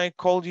when I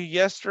called you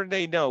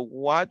yesterday? No,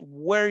 what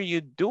were you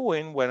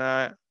doing when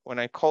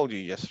I called you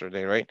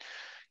yesterday, right?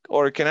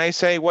 Or can I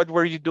say, what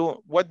were you doing?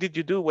 What did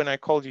you do when I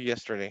called you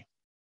yesterday?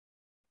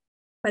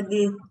 What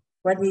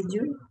did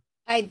you?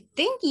 I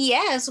think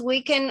yes,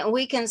 we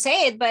can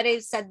say it, but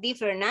it's a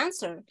different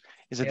answer.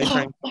 It's a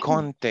different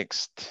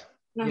context.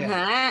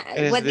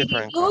 What did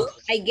you do?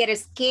 I get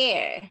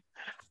scared.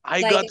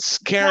 I got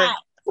scared.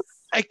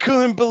 I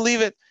couldn't believe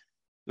it.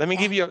 Let me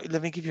give you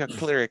a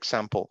clear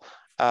example.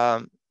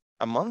 A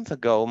month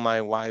ago,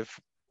 my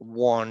wife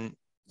won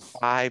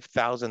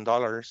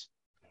 $5,000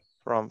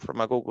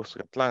 from a Google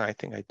plan. I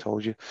think I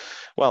told you.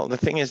 Well, the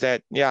thing is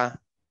that, yeah,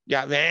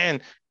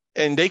 man.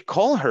 And they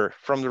call her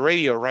from the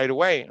radio right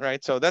away,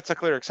 right? So that's a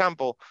clear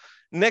example.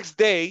 Next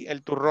day, El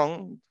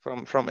Turrón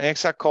from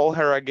EXA called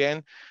her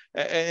again.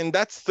 And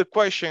that's the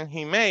question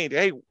he made.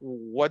 Hey,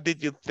 what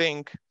did you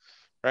think,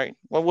 right?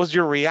 What was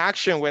your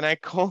reaction when I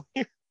called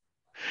you?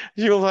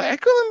 You were like, I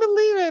couldn't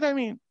believe it. I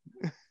mean,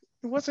 it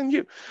wasn't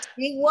you.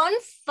 You won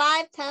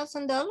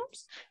 $5,000?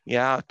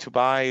 Yeah, to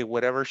buy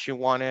whatever she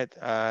wanted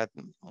at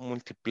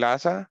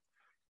Multiplaza.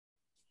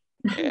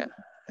 Yeah.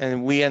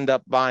 And we end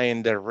up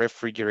buying the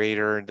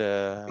refrigerator,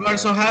 You are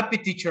so happy,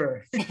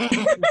 teacher. Yeah,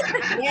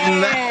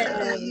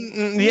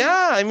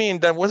 I mean,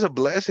 that was a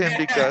blessing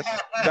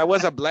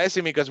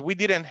because we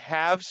didn't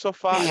have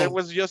sofa. There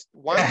was just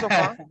one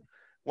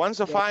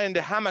sofa and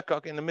the hammock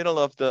in the middle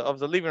of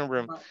the living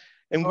room.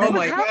 And we,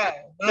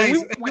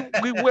 Nice.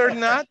 we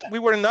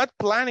were not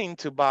planning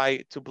to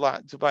buy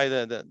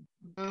the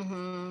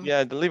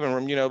living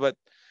room, you know, but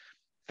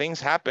things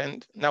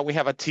happened. Now we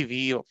have a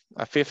TV,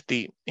 a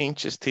 50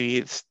 inches TV.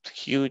 It's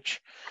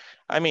huge.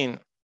 I mean,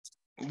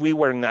 we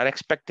were not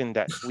expecting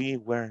that.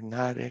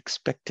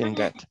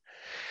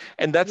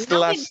 And that's the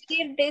last.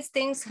 These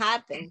things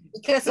happen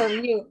because of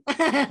you.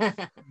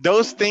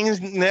 Those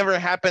things never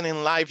happen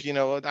in life, you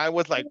know. I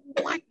was like,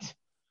 what?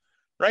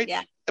 Right?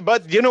 Yeah.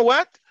 But you know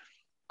what?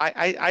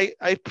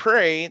 I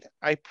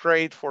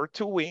prayed for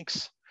 2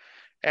 weeks,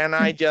 and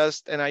I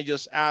just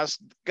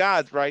asked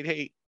God, right?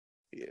 Hey,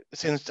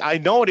 since I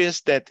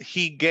noticed that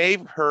he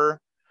gave her,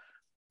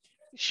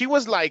 she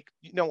was like,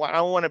 you know what? I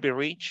don't want to be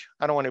rich.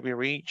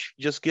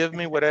 Just give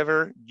me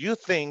whatever you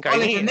think I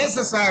need.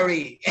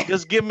 Necessary.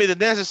 Just give me the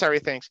necessary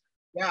things.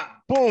 Yeah.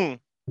 Boom.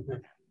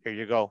 Here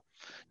you go.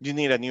 You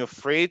need a new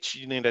fridge.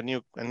 You need a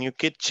new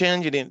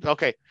kitchen.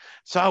 Okay.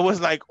 So I was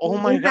like, oh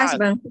my God.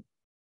 Husband.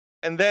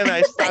 And then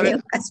I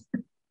started.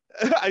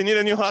 I need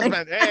a new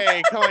husband.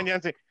 Hey, come on,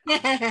 Yancy.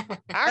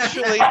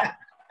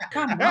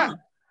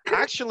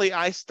 Actually,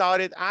 I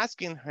started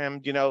asking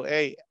him, you know,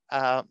 hey,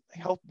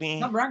 help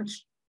me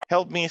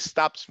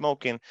stop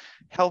smoking.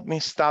 Help me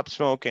stop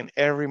smoking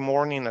every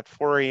morning at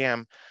 4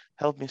 a.m.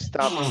 Help me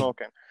stop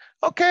smoking.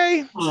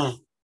 Okay,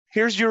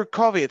 here's your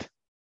COVID.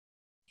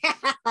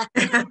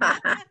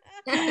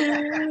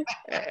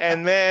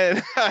 And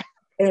then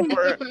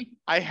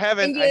I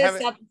haven't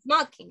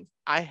smoking.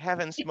 I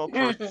haven't smoked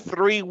for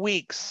 3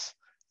 weeks.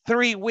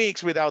 3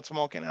 weeks without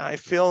smoking. I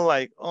feel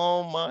like,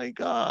 oh my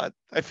God.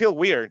 I feel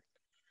weird.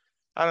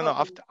 I don't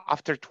know,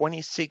 after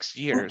 26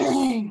 years.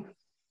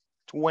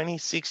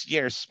 26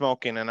 years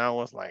smoking, and I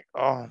was like,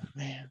 oh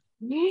man.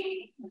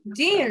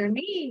 Dear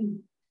me.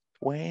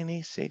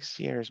 26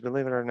 years,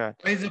 believe it or not.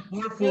 When the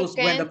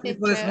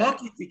people is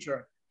smoking,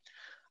 teacher?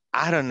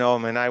 I don't know,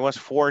 man. I was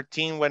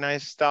 14 when I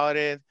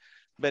started,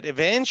 but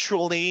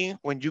eventually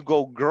when you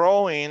go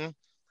growing,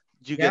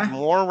 you get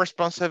more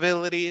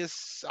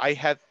responsibilities. I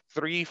had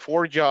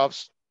 3-4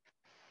 jobs,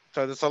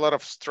 so there's a lot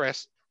of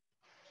stress.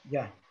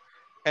 Yeah.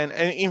 And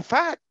in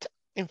fact,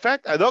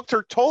 a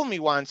doctor told me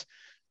once,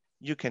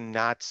 you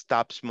cannot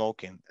stop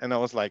smoking. And I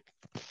was like,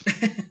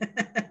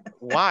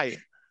 why?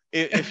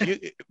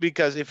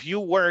 Because if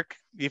you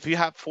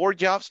have 4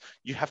 jobs,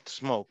 you have to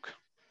smoke.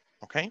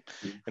 Okay.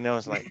 And I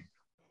was like,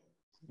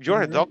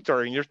 you're a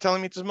doctor and you're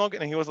telling me to smoke?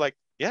 And he was like,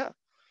 yeah.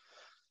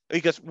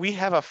 Because we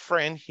have a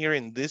friend here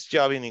in this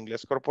job in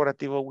Inglés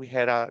Corporativo. We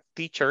had a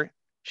teacher.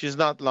 She's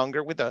not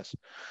longer with us,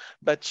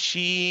 but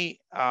she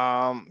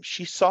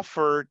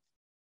suffered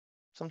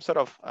some sort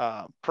of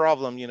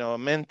problem, you know, a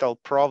mental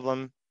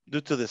problem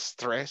due to the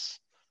stress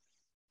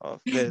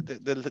of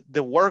the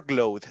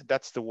workload.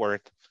 That's the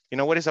word. You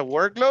know what is a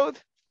workload?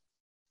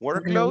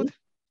 Workload?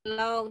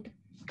 Load.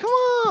 Come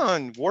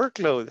on,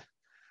 workload.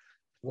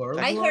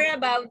 I heard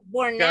about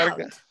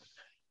burnout.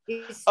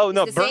 Oh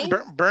no,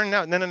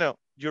 burnout. No.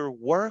 Your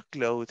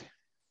workload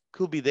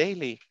could be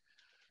daily.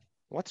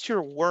 What's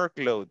your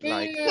workload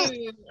like?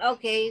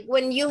 Okay,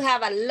 when you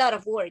have a lot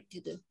of work to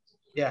do.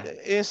 Yeah.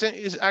 Is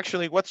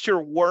actually, what's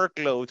your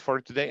workload for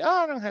today?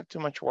 Oh, I don't have too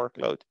much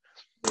workload.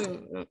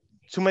 Too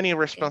many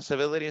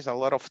responsibilities, a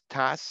lot of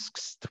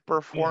tasks to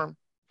perform.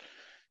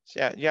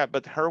 Yeah,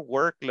 but her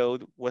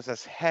workload was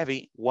as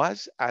heavy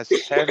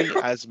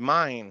as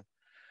mine.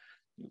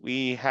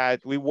 We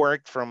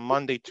worked from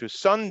Monday to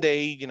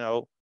Sunday, you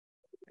know,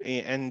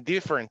 in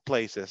different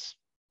places.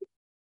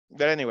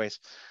 But anyways,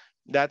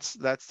 that's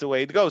the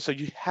way it goes. So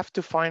you have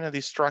to find a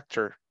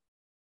distractor.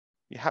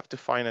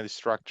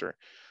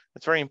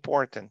 It's very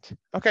important.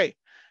 Okay.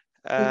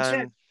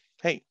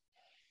 Hey.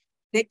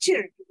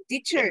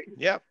 Teacher.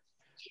 Yeah.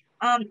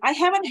 I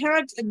haven't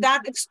heard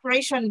that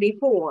expression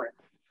before.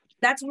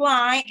 That's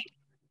why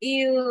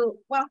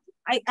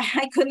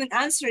I couldn't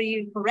answer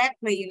you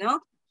correctly, you know?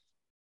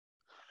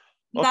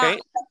 Okay.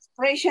 The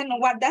expression,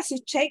 what does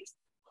it take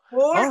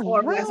for? Oh,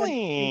 or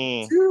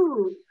really?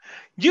 To?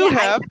 You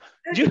heard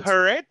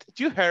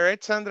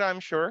it, Sandra, I'm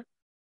sure.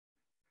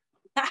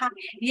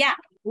 Yeah,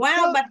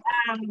 well, but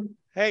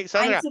hey,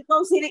 Sandra. I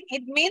suppose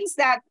it means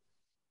that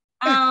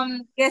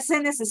que se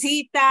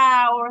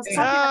necesita or something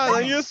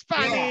like that. Use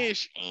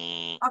Spanish.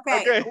 Yeah.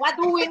 Okay, what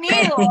do we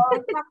need or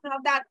something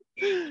like that?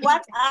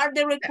 What are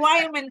the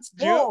requirements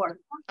for?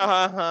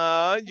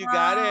 You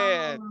got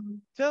it.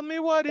 Tell me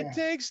what it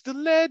takes to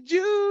let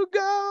you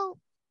go.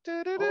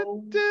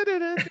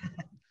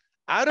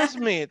 Adam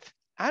Smith.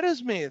 I don't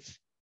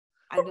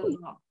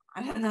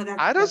know that.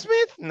 Adam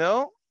Smith?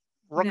 No.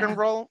 Rock and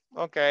roll?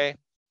 Okay.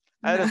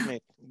 Adam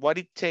Smith. What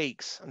it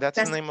takes. That's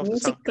the name of the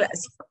song.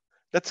 Classic.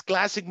 That's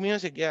classic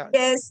music, yeah.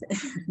 Yes.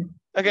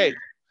 Okay.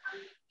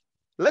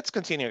 Let's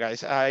continue,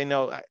 guys. I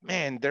know,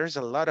 man, there's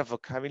a lot of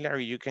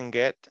vocabulary you can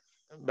get,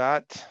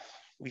 but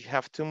we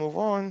have to move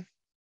on.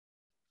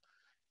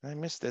 I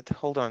missed it.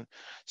 Hold on.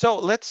 So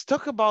let's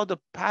talk about the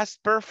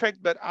past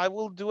perfect, but I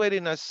will do it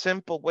in a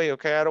simple way,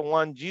 okay? I don't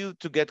want you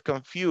to get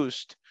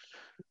confused.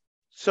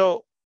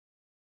 So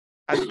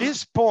at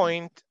this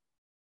point,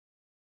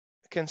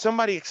 can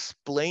somebody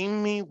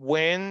explain me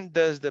when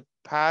does the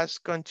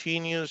past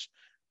continuous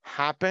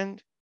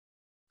happen?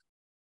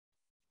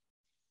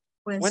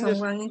 When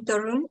someone in the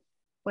room,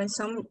 when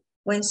someone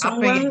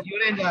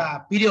during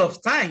the period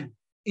of time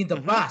in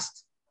the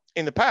past.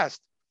 In the past.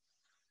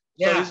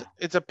 Yeah. So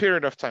it's a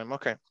period of time.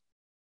 Okay.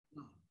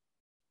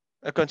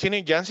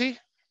 Continue, Jancy.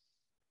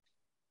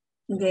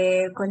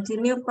 The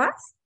continue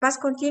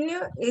past continue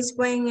is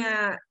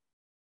when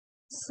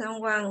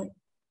someone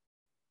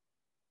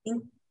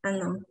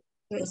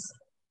yes.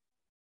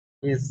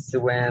 Is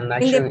when in the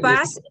action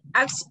past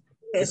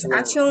is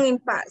action in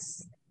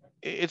past.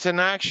 It's an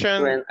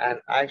action. When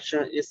an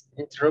action is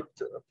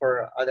interrupted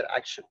for other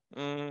action.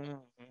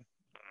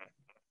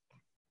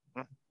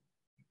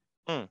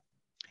 An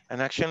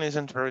action is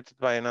interrupted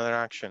by another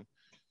action.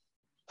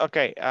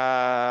 Okay,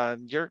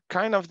 you're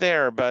kind of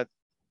there, but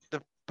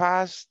the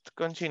past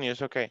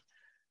continuous, okay.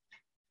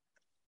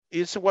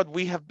 It's what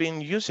we have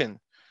been using.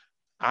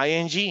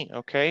 ING,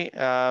 okay,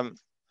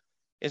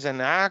 is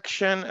an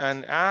action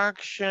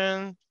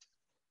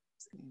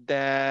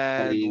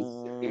that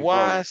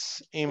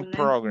was in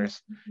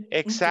progress.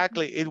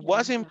 Exactly, it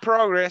was in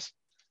progress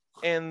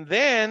and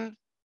then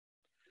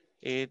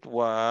it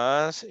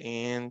was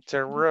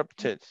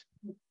interrupted.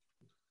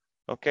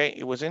 Okay,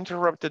 it was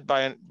interrupted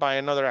by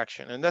another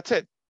action and that's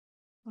it.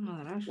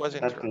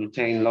 That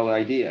contain low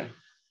idea.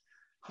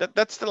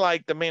 That's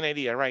the main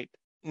idea, right?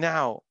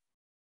 Now,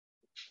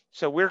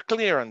 so we're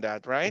clear on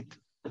that, right?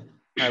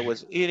 I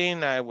was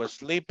eating, I was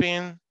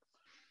sleeping,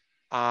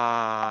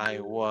 I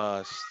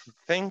was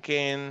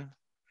thinking,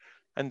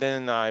 and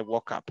then I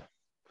woke up.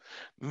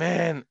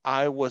 Man,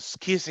 I was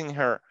kissing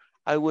her.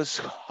 I was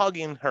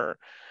hugging her.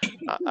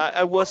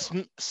 I was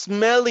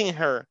smelling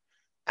her.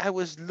 I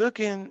was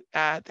looking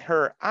at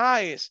her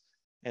eyes,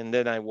 and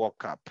then I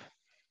woke up.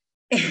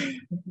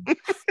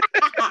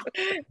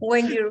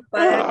 When your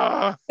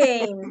father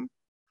came.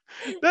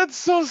 That's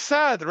so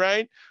sad,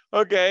 right?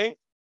 Okay.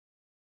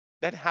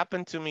 That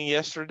happened to me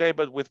yesterday,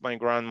 but with my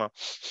grandma.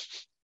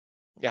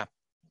 Yeah,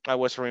 I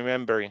was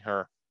remembering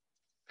her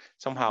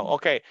somehow.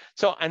 Okay,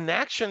 so an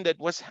action that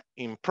was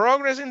in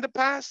progress in the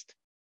past,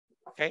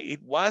 okay,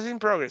 it was in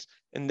progress,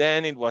 and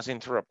then it was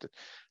interrupted.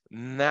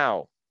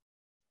 Now,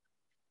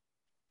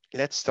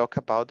 let's talk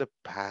about the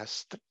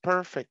past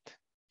perfect.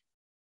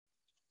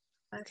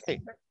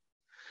 Okay,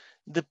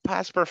 the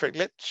past perfect.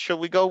 Shall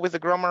we go with the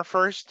grammar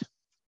first?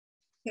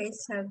 Okay,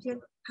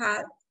 subject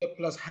had.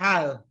 Plus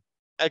had.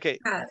 Okay.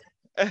 Had.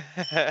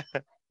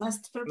 Plus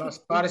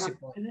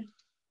participle.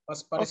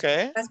 Plus participle.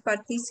 Okay. Plus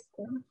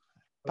participle.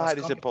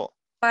 Participle.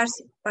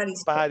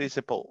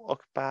 Participle.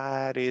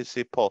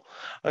 Participle.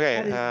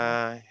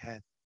 Okay.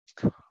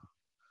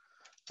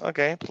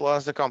 Okay,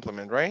 plus the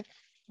complement, right?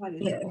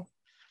 Yeah.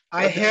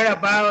 I heard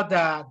about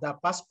the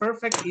past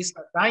perfect is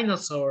a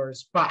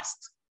dinosaur's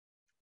past.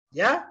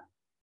 Yeah?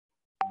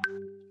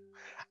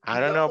 I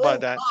don't know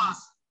about that.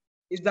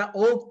 It's the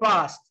old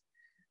past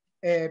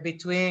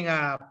between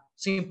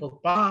simple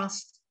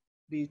past,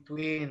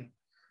 between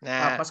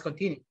past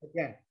continuous.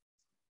 Again.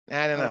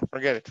 I don't know.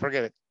 Forget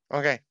it.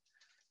 Okay.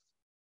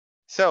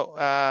 So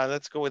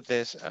let's go with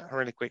this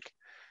really quick.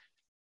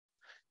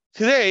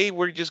 Today,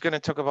 we're just going to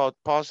talk about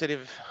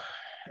positive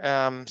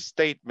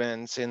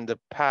statements in the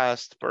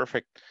past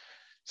perfect.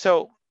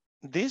 So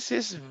this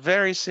is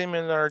very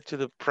similar to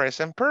the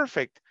present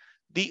perfect.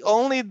 The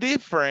only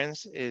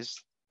difference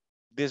is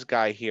this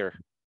guy here,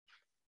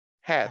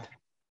 had,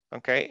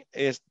 okay,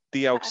 is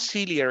the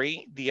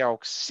auxiliary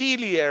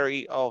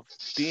of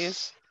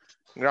this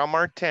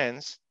grammar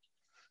tense.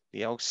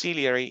 The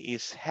auxiliary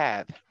is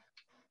had.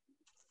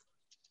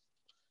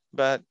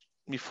 But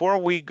before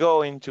we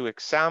go into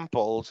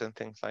examples and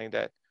things like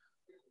that,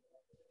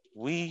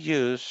 we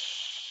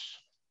use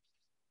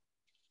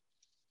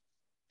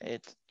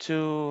it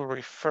to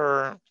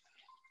refer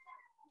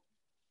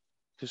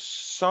to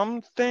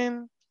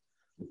something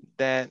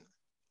that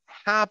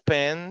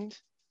happened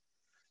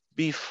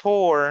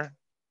before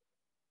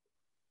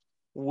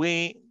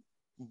we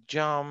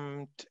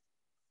jumped.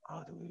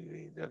 How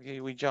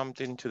do we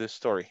jumped into the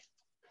story.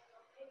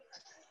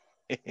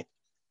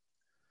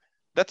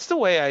 That's the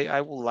way I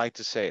would like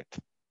to say it.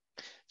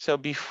 So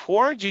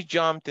before you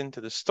jumped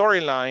into the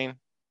storyline,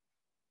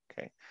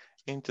 okay,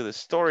 into the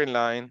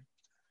storyline,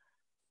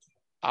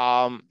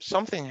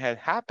 something had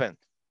happened.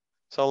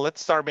 So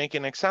let's start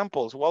making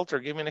examples. Walter,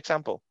 give me an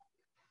example.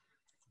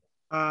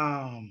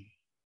 Oh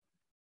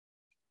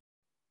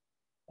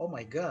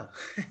my God.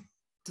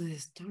 To the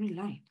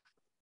storyline.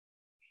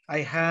 I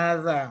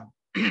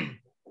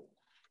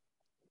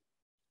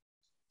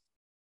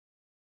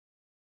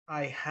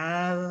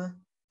had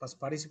past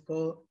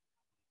participle.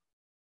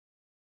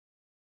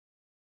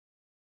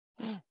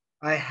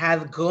 I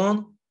had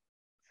gone.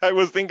 I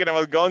was thinking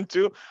about gone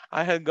too.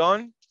 I had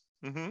gone.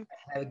 I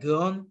had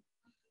gone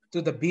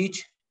to the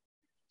beach.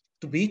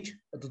 To beach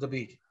or to the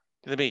beach?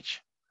 To the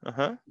beach.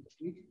 Uh-huh.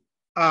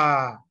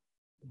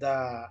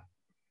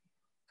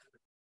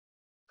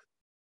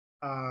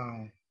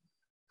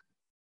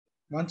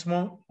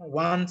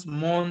 Once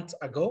month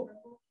ago.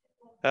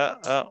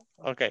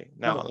 Okay.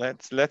 Now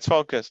let's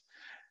focus.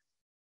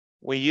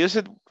 We use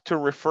it to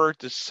refer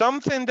to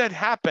something that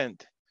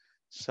happened.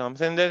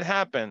 Something that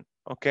happened.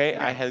 Okay.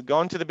 Yeah. I had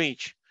gone to the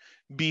beach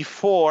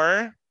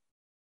before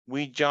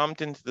we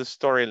jumped into the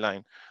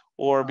storyline,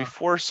 or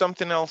before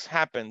something else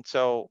happened.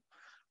 So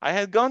I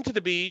had gone to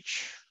the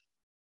beach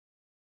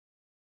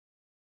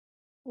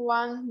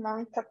 1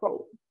 month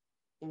ago.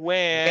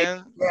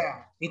 When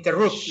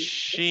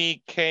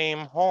she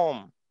came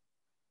home.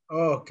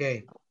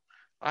 Okay.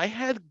 I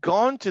had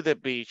gone to the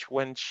beach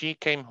when she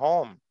came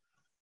home.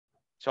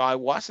 So I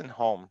wasn't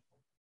home.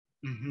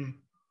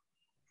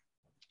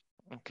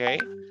 Okay.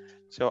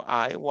 So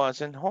I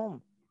wasn't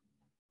home.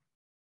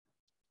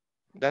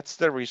 That's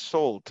the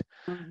result.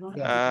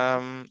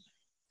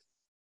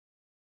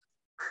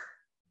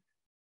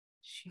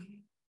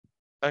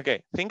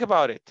 Okay, think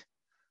about it.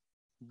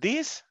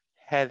 This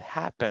had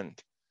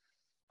happened.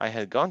 I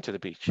had gone to the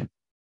beach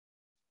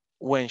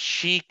when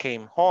she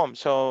came home.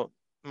 So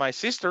my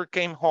sister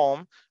came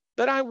home,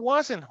 but I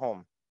wasn't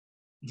home.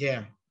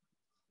 Yeah.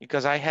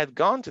 Because I had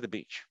gone to the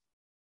beach.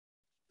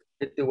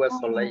 It was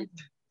so late.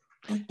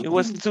 It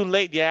was too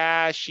late.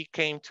 Yeah, she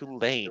came too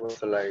late. It was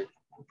so late.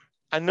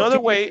 Another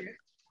way.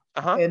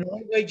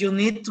 Another way, you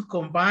need to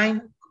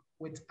combine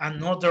with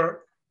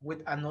another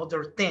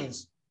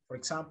tense. For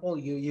example,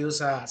 you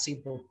use a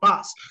simple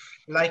past,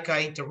 like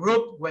I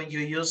interrupt when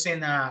you're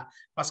using a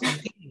past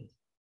continuous.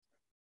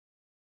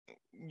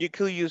 You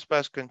could use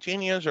past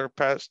continuous or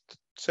past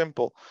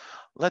simple.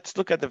 Let's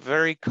look at the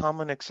very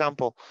common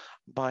example.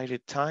 By the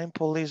time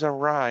police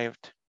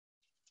arrived,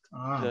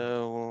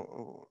 the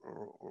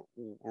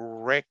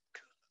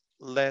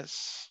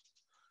reckless,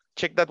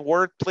 check that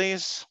word,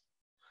 please.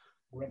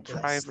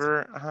 Reckless.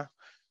 Driver.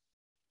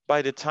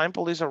 By the time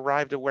police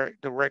arrived,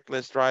 the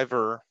reckless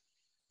driver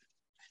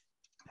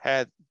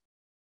had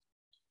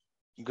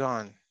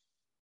gone.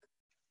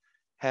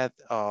 Had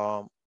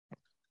how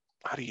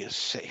do you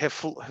say? Have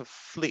flown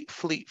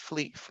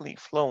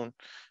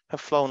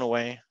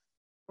away.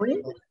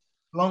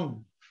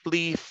 Flown.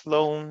 Flew.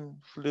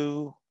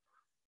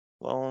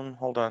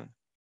 Hold on.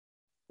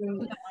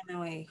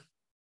 Away.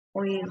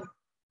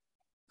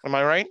 Am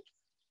I right?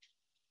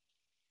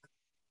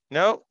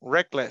 No,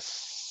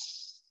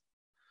 reckless.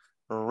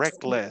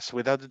 Reckless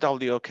without the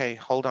W. Okay,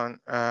 hold on.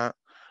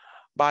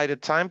 By the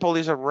time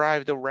police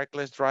arrived, the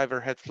reckless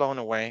driver had flown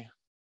away.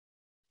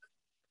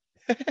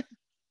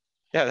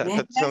 Yeah,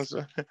 that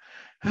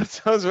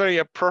sounds very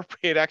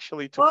appropriate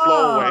actually to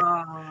flow away.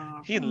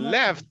 He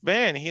left,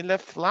 man. He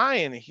left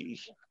flying.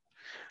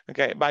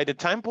 Okay, by the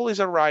time police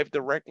arrived,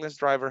 the reckless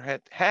driver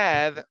had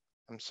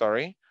I'm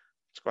sorry,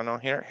 what's going on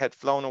here? Had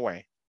flown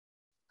away.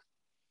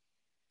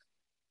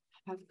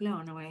 Had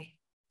flown away.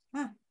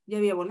 Ya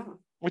había volado.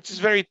 Which is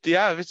very,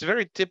 yeah, it's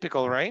very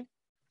typical, right?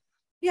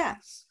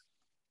 Yes.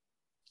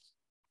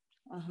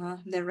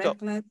 The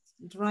reckless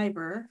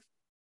driver,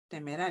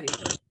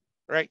 temerario.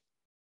 Right.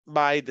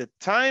 By the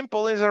time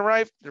police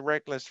arrived, the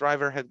reckless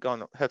driver had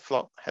gone away,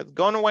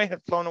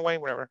 had flown away,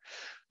 whatever.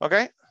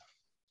 Okay.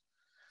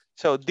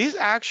 So this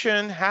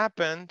action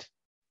happened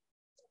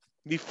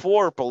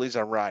before police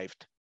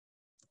arrived.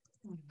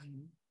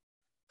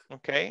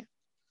 Okay.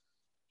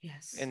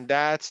 Yes. And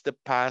that's the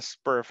past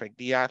perfect,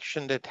 the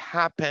action that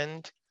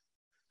happened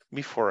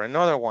before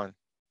another one.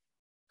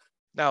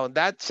 Now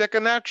that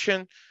second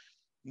action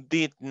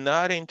did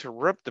not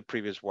interrupt the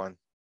previous one.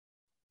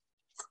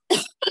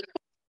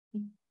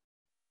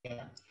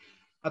 Yeah.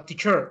 A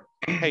teacher,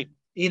 hey.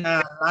 In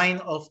a line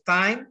of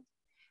time,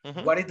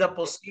 what is the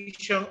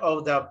position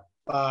of the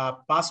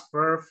past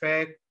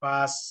perfect,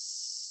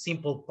 past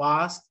simple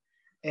past,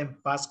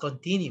 and past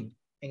continuous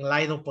in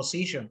line of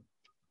position?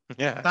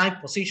 Yeah.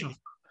 Time position.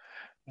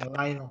 In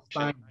line of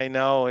time. I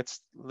know it's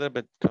a little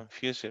bit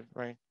confusing,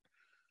 right?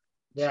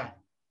 Yeah.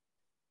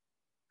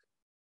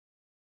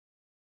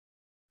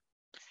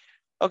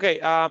 Okay,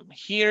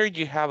 here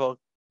you have a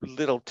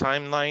little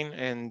timeline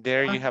and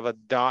there you have a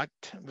dot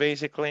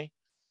basically.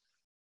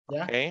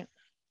 Yeah. Okay,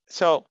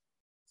 so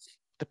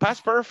the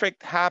past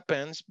perfect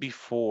happens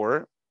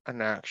before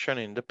an action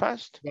in the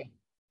past. Yeah.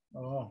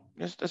 Oh.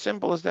 Just as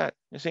simple as that,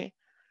 you see?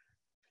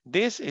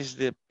 This is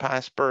the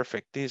past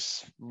perfect,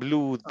 this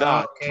blue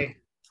dot.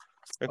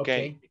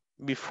 Okay.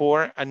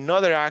 Before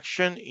another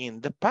action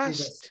in the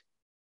past.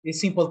 It's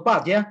simple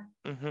past, yeah?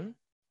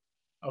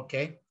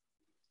 Okay.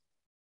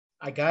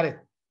 I got it.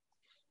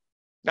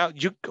 Now,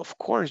 of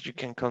course, you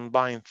can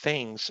combine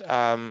things.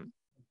 Yo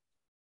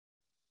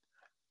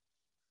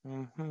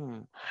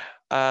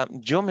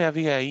me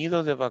había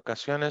ido de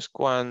vacaciones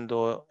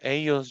cuando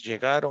ellos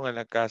llegaron a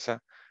la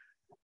casa,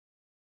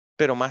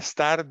 pero más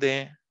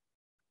tarde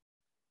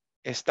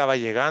estaba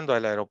llegando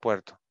al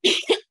aeropuerto.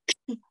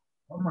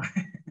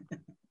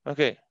 Ok,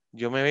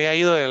 yo me había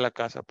ido de la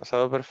casa,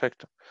 pasado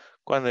perfecto.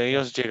 Cuando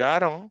ellos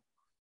llegaron,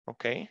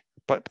 ok,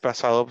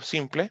 pasado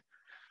simple.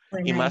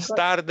 Y más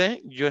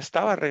tarde yo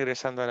estaba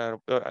regresando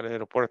al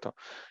aeropuerto.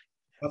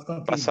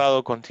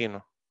 Pasado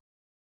continuo.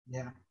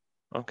 Yeah.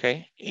 Ok,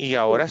 y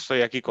ahora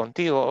estoy aquí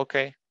contigo, ok.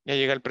 Ya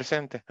llega el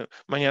presente.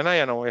 Mañana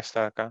ya no voy a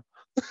estar acá.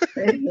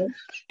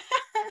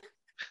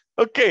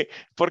 Ok,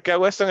 ¿por qué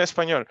hago esto en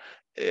español?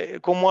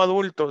 Como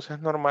adultos es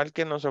normal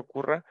que nos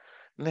ocurra,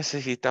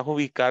 necesitas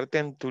ubicarte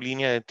en tu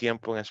línea de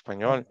tiempo en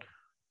español.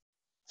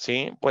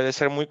 ¿Sí? Puede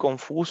ser muy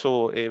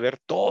confuso ver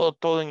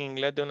todo en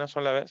inglés de una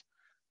sola vez.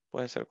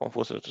 Puede ser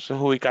confuso. Entonces,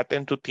 ubícate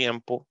en tu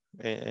tiempo,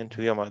 en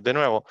tu idioma. De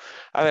nuevo,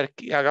 a ver,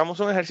 hagamos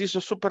un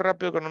ejercicio súper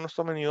rápido que no nos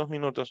tome ni 2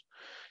 minutos.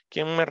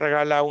 ¿Quién me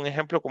regala un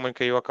ejemplo como el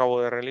que yo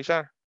acabo de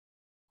realizar?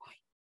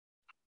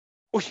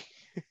 Uy.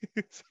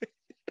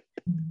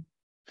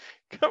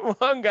 Come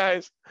on,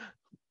 guys.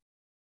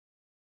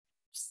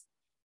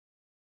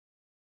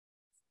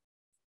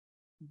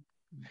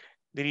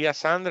 Diría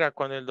Sandra,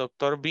 cuando el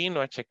doctor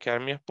vino a chequear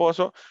a mi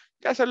esposo,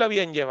 ya se lo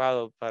habían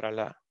llevado para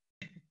la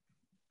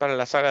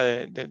sala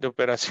de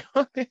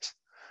operaciones.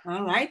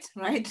 All right,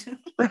 right.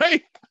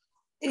 Right.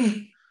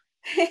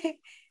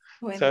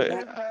 When So,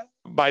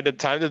 by the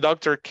time the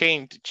doctor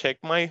came to check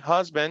my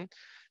husband,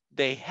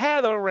 they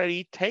had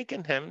already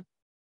taken him.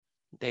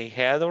 They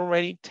had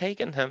already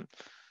taken him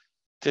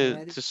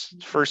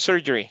for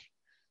surgery.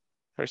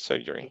 For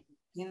surgery.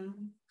 Yeah.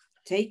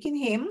 Taking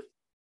him.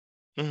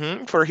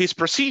 For his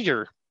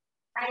procedure.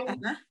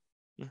 Uh-huh.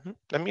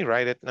 Let me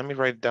write it. Let me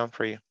write it down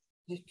for you.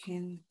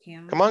 Him.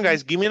 Come on,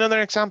 guys. Give me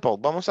another example.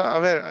 Vamos a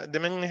ver.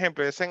 Denme un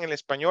ejemplo. Es en el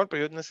español,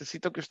 pero yo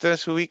necesito que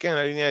ustedes se ubiquen en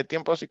la línea de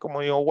tiempo, así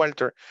como dijo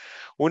Walter.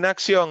 Una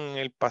acción en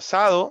el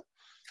pasado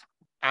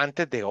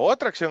antes de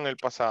otra acción en el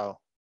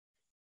pasado.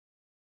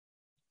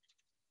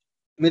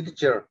 Me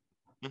teacher.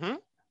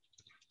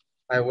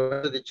 I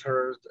went to the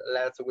church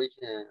last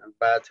weekend,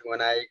 but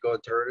when I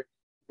got there,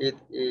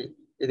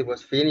 it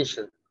was finished.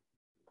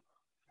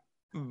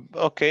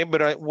 Okay,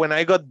 but when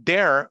I got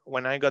there,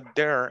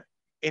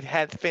 it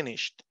had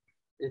finished.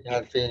 It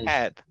had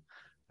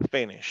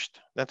finished.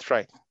 That's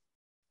right.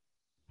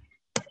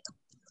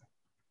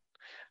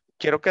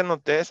 Quiero que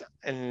notes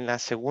en la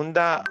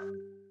segunda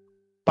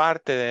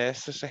parte de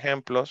estos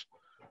ejemplos,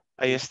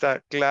 ahí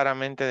está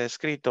claramente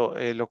descrito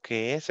lo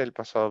que es el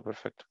pasado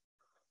perfecto.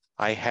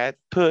 I had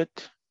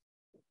put,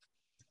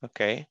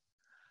 okay.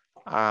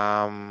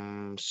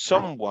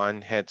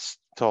 Someone had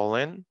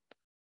stolen.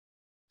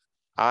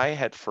 I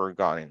had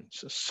forgotten.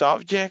 So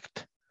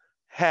subject,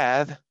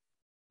 had,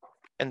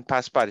 and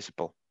past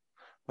participle.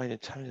 By the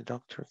time the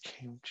doctor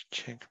came to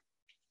check.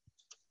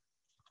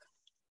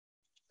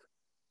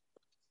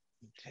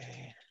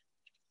 Okay.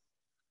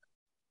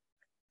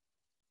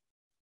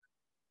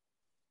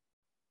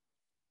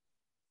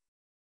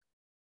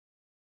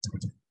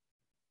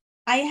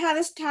 I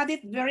had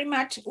studied very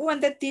much when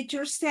the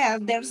teacher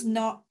said there's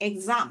no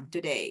exam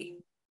today.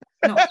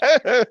 No.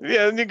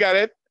 Yeah, you got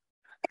it.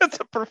 That's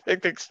a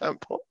perfect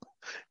example.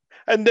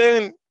 And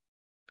then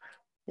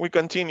we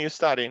continue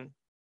studying.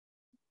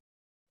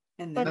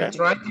 And then that's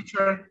right,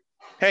 teacher.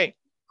 Hey.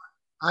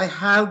 I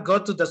had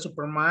got to the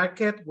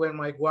supermarket when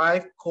my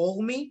wife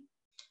called me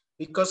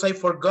because I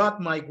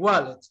forgot my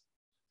wallet.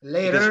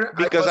 Later,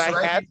 because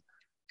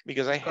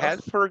I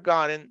had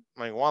forgotten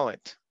my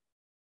wallet.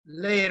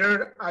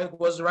 Later, I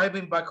was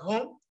driving back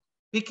home,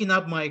 picking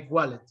up my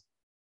wallet.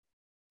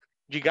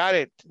 You got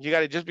it. You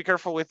got it. Just be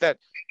careful with that.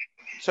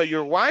 So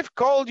your wife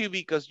called you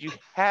because you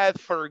had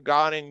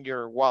forgotten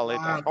your wallet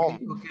at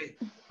home.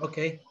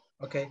 Okay.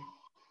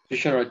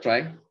 Should I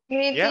try?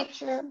 Yeah.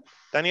 Teacher.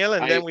 Daniel,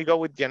 and then we go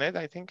with Janet,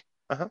 I think.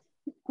 I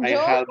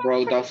had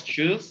brought those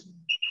shoes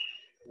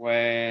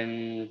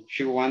when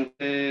she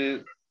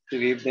wanted to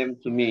give them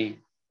to me.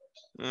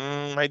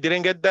 I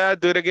didn't get that.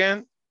 Do it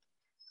again.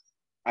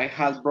 I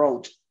had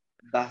brought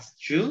those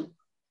shoes.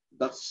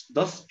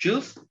 Those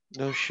shoes.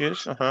 Those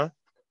shoes.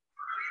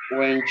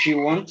 When she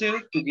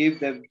wanted to give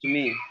them to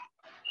me.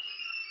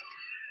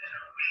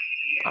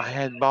 I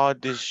had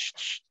bought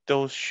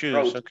those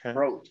shoes.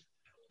 Brought.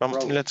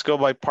 Let's go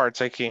by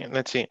parts.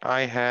 Let's see.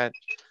 I had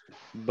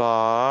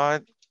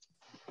bought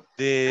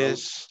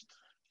these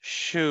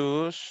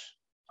shoes.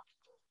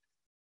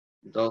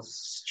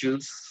 Those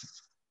shoes.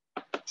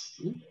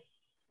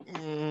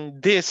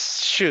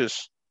 These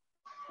shoes.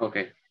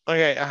 Okay.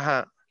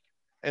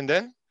 And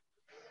then?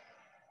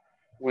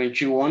 When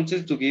she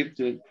wanted to give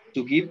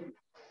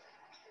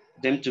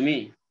them to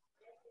me.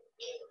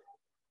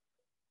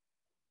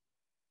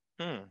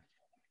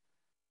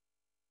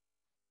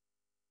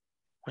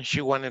 When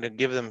she wanted to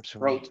give them to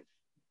me.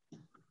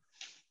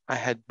 I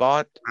had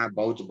bought.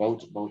 Bought.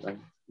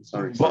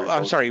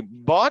 I'm sorry.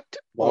 Bought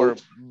or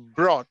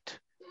brought?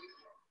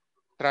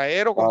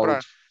 Traer o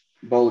comprar?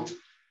 Bought.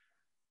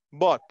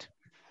 Bought.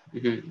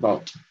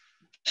 Bought.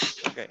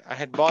 Okay. I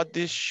had bought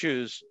these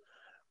shoes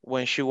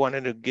when she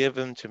wanted to give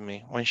them to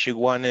me. She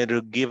wanted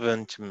to give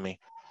them to me.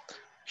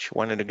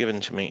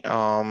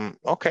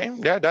 Okay.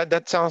 Yeah,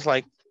 that sounds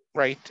like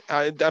right.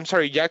 I'm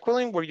sorry,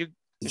 Jacqueline, were you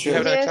If you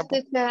have an Yes,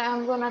 example. teacher,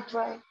 I'm gonna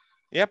try.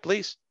 Yeah,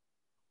 please.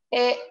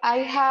 I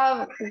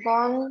have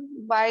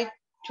gone by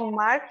to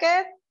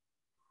market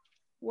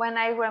when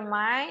I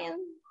remind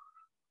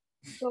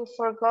to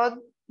forgot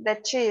the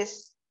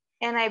cheese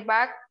and I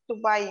back to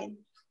buy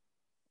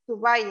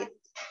it.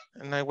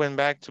 And I went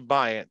back to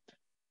buy it.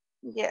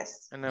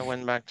 Yes. And I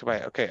went back to buy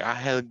it. Okay, I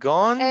had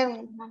gone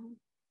And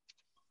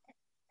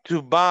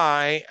to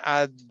buy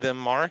at the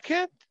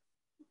market.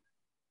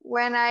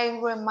 when I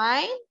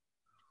remind.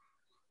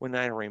 When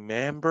I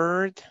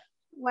remembered.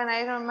 When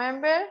I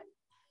remember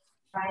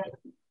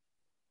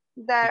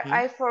that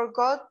I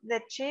forgot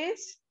the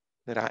cheese.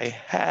 That I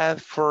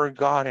had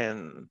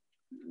forgotten.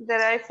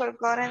 That I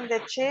forgotten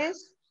the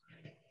cheese.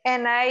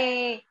 And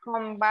I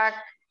come back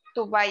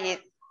to buy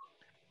it.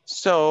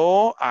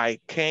 So I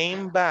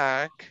came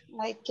back.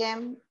 I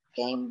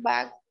came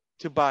back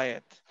to buy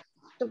it.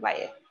 To buy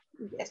it,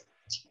 yes.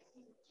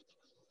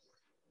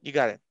 You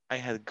got it. I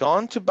had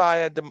gone to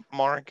buy at the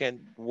market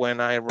when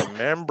I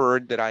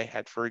remembered that I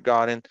had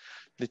forgotten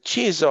the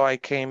cheese, so I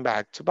came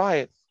back to buy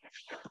it.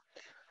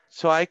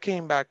 So I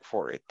came back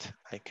for it.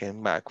 I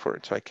came back for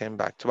it. So I came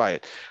back to buy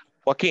it.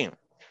 Joaquin.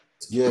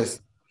 Yes.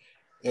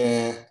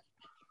 I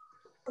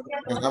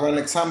have an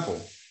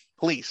example.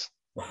 Please.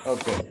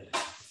 Okay.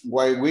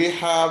 Why we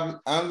have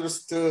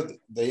understood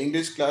the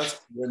English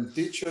class when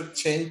teacher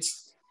changed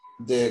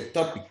the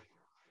topic.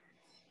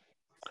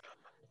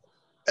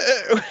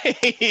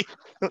 Okay.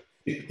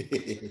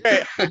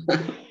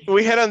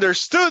 We had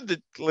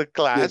understood the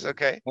class,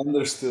 okay?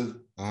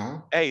 Understood.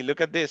 Hey, look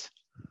at this.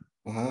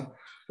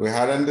 We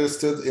had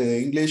understood in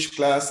the English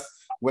class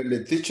when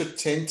the teacher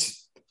changed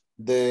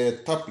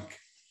the topic.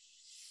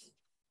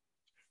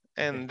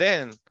 And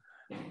then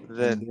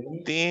the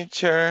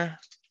teacher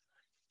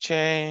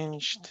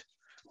changed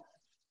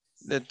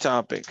the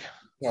topic.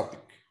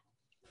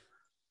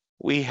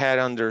 We had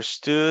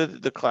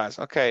understood the class.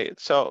 Okay,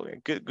 so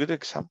good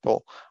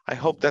example. I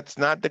hope that's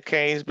not the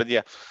case, but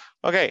yeah.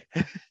 Okay,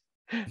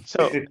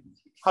 so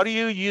how do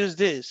you use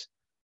this?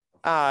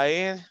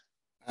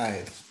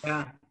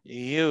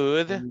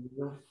 You'd.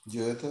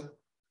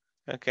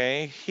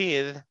 Okay,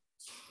 he'd.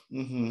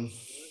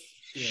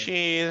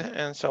 She'd,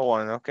 and so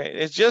on. Okay,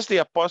 it's just the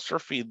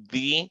apostrophe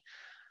D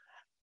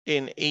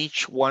in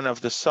each one of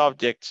the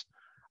subjects.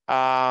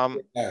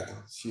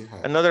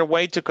 Another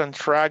way to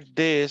contract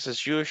this,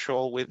 as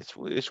usual,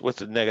 is with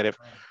the negative.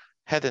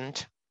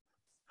 Hadn't.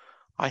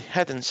 I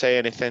hadn't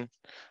said anything.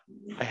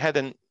 I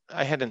hadn't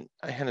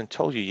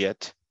told you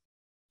yet.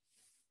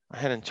 I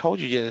hadn't told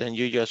you yet, and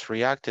you just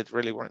reacted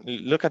really well.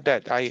 Look at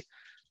that. I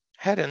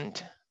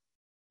hadn't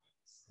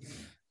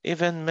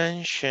even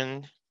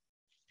mentioned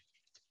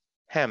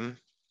him,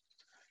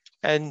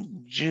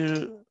 and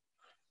you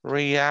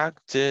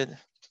reacted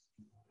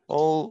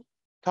all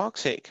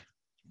toxic.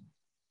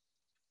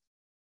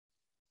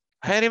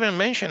 I hadn't even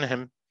mentioned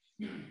him,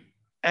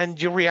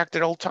 and you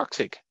reacted all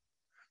toxic.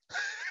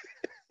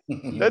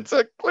 That's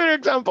a clear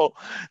example.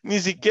 Ni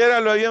siquiera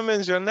lo había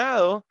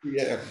mencionado.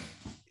 Yeah.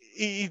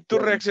 Y tú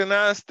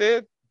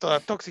reaccionaste toda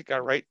tóxica,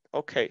 right?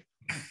 Okay.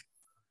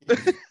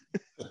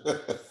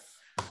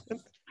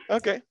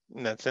 Okay,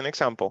 that's an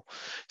example.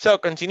 So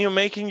continue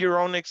making your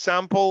own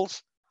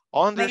examples.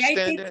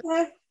 Understand it.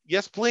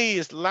 Yes,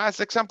 please. Last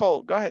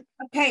example. Go ahead.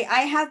 Okay,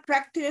 I have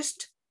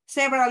practiced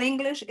several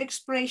English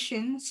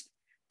expressions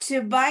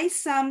to buy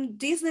some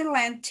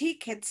Disneyland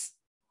tickets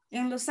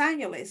in Los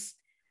Angeles.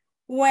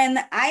 When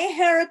I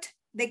heard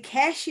the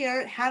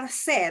cashier had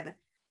said,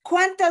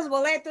 ¿Cuántos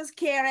boletos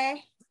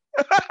quiere?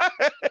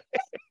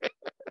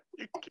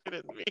 You're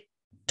kidding me.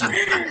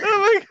 Oh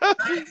my God.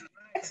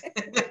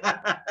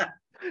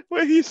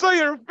 When he saw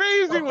your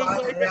face, he was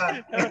like,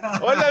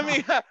 hola,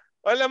 mija.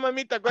 Hola,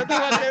 mamita. ¿Cuánto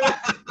va a querer?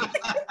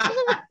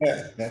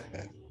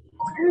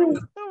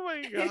 Oh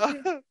my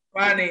God.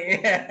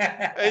 Funny.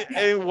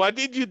 And what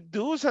did you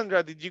do,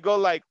 Sandra? Did you go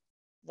like,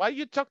 why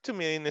you talk to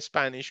me in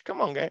Spanish?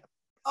 Come on, guy.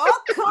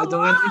 Oh, come I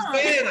don't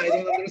understand. I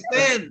don't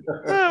understand.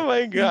 Oh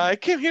my God. I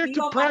came here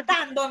to practice.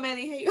 Matándome,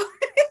 dije yo.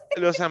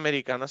 Los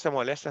americanos se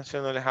molestan si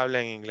uno les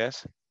habla en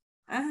inglés.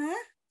 Ajá.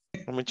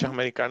 Muchos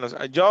americanos.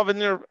 Yo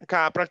venir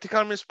acá a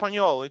practicar mi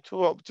español. Y tú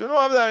no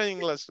hablas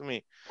inglés to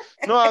me.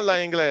 No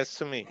habla inglés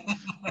to me.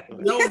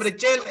 No, hombre,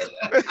 Chele.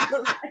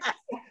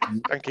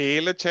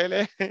 Tranquilo,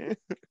 Chele.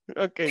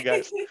 Okay,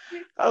 guys.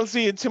 I'll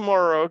see you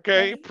tomorrow,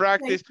 okay?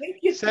 Practice.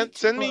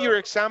 Send me your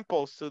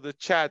examples to the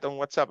chat on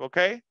WhatsApp,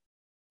 okay?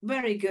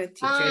 Very good,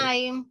 teacher.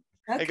 Bye.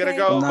 I gotta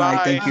go. Good night,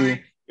 Bye. thank you.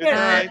 Good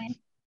night.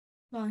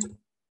 Bye.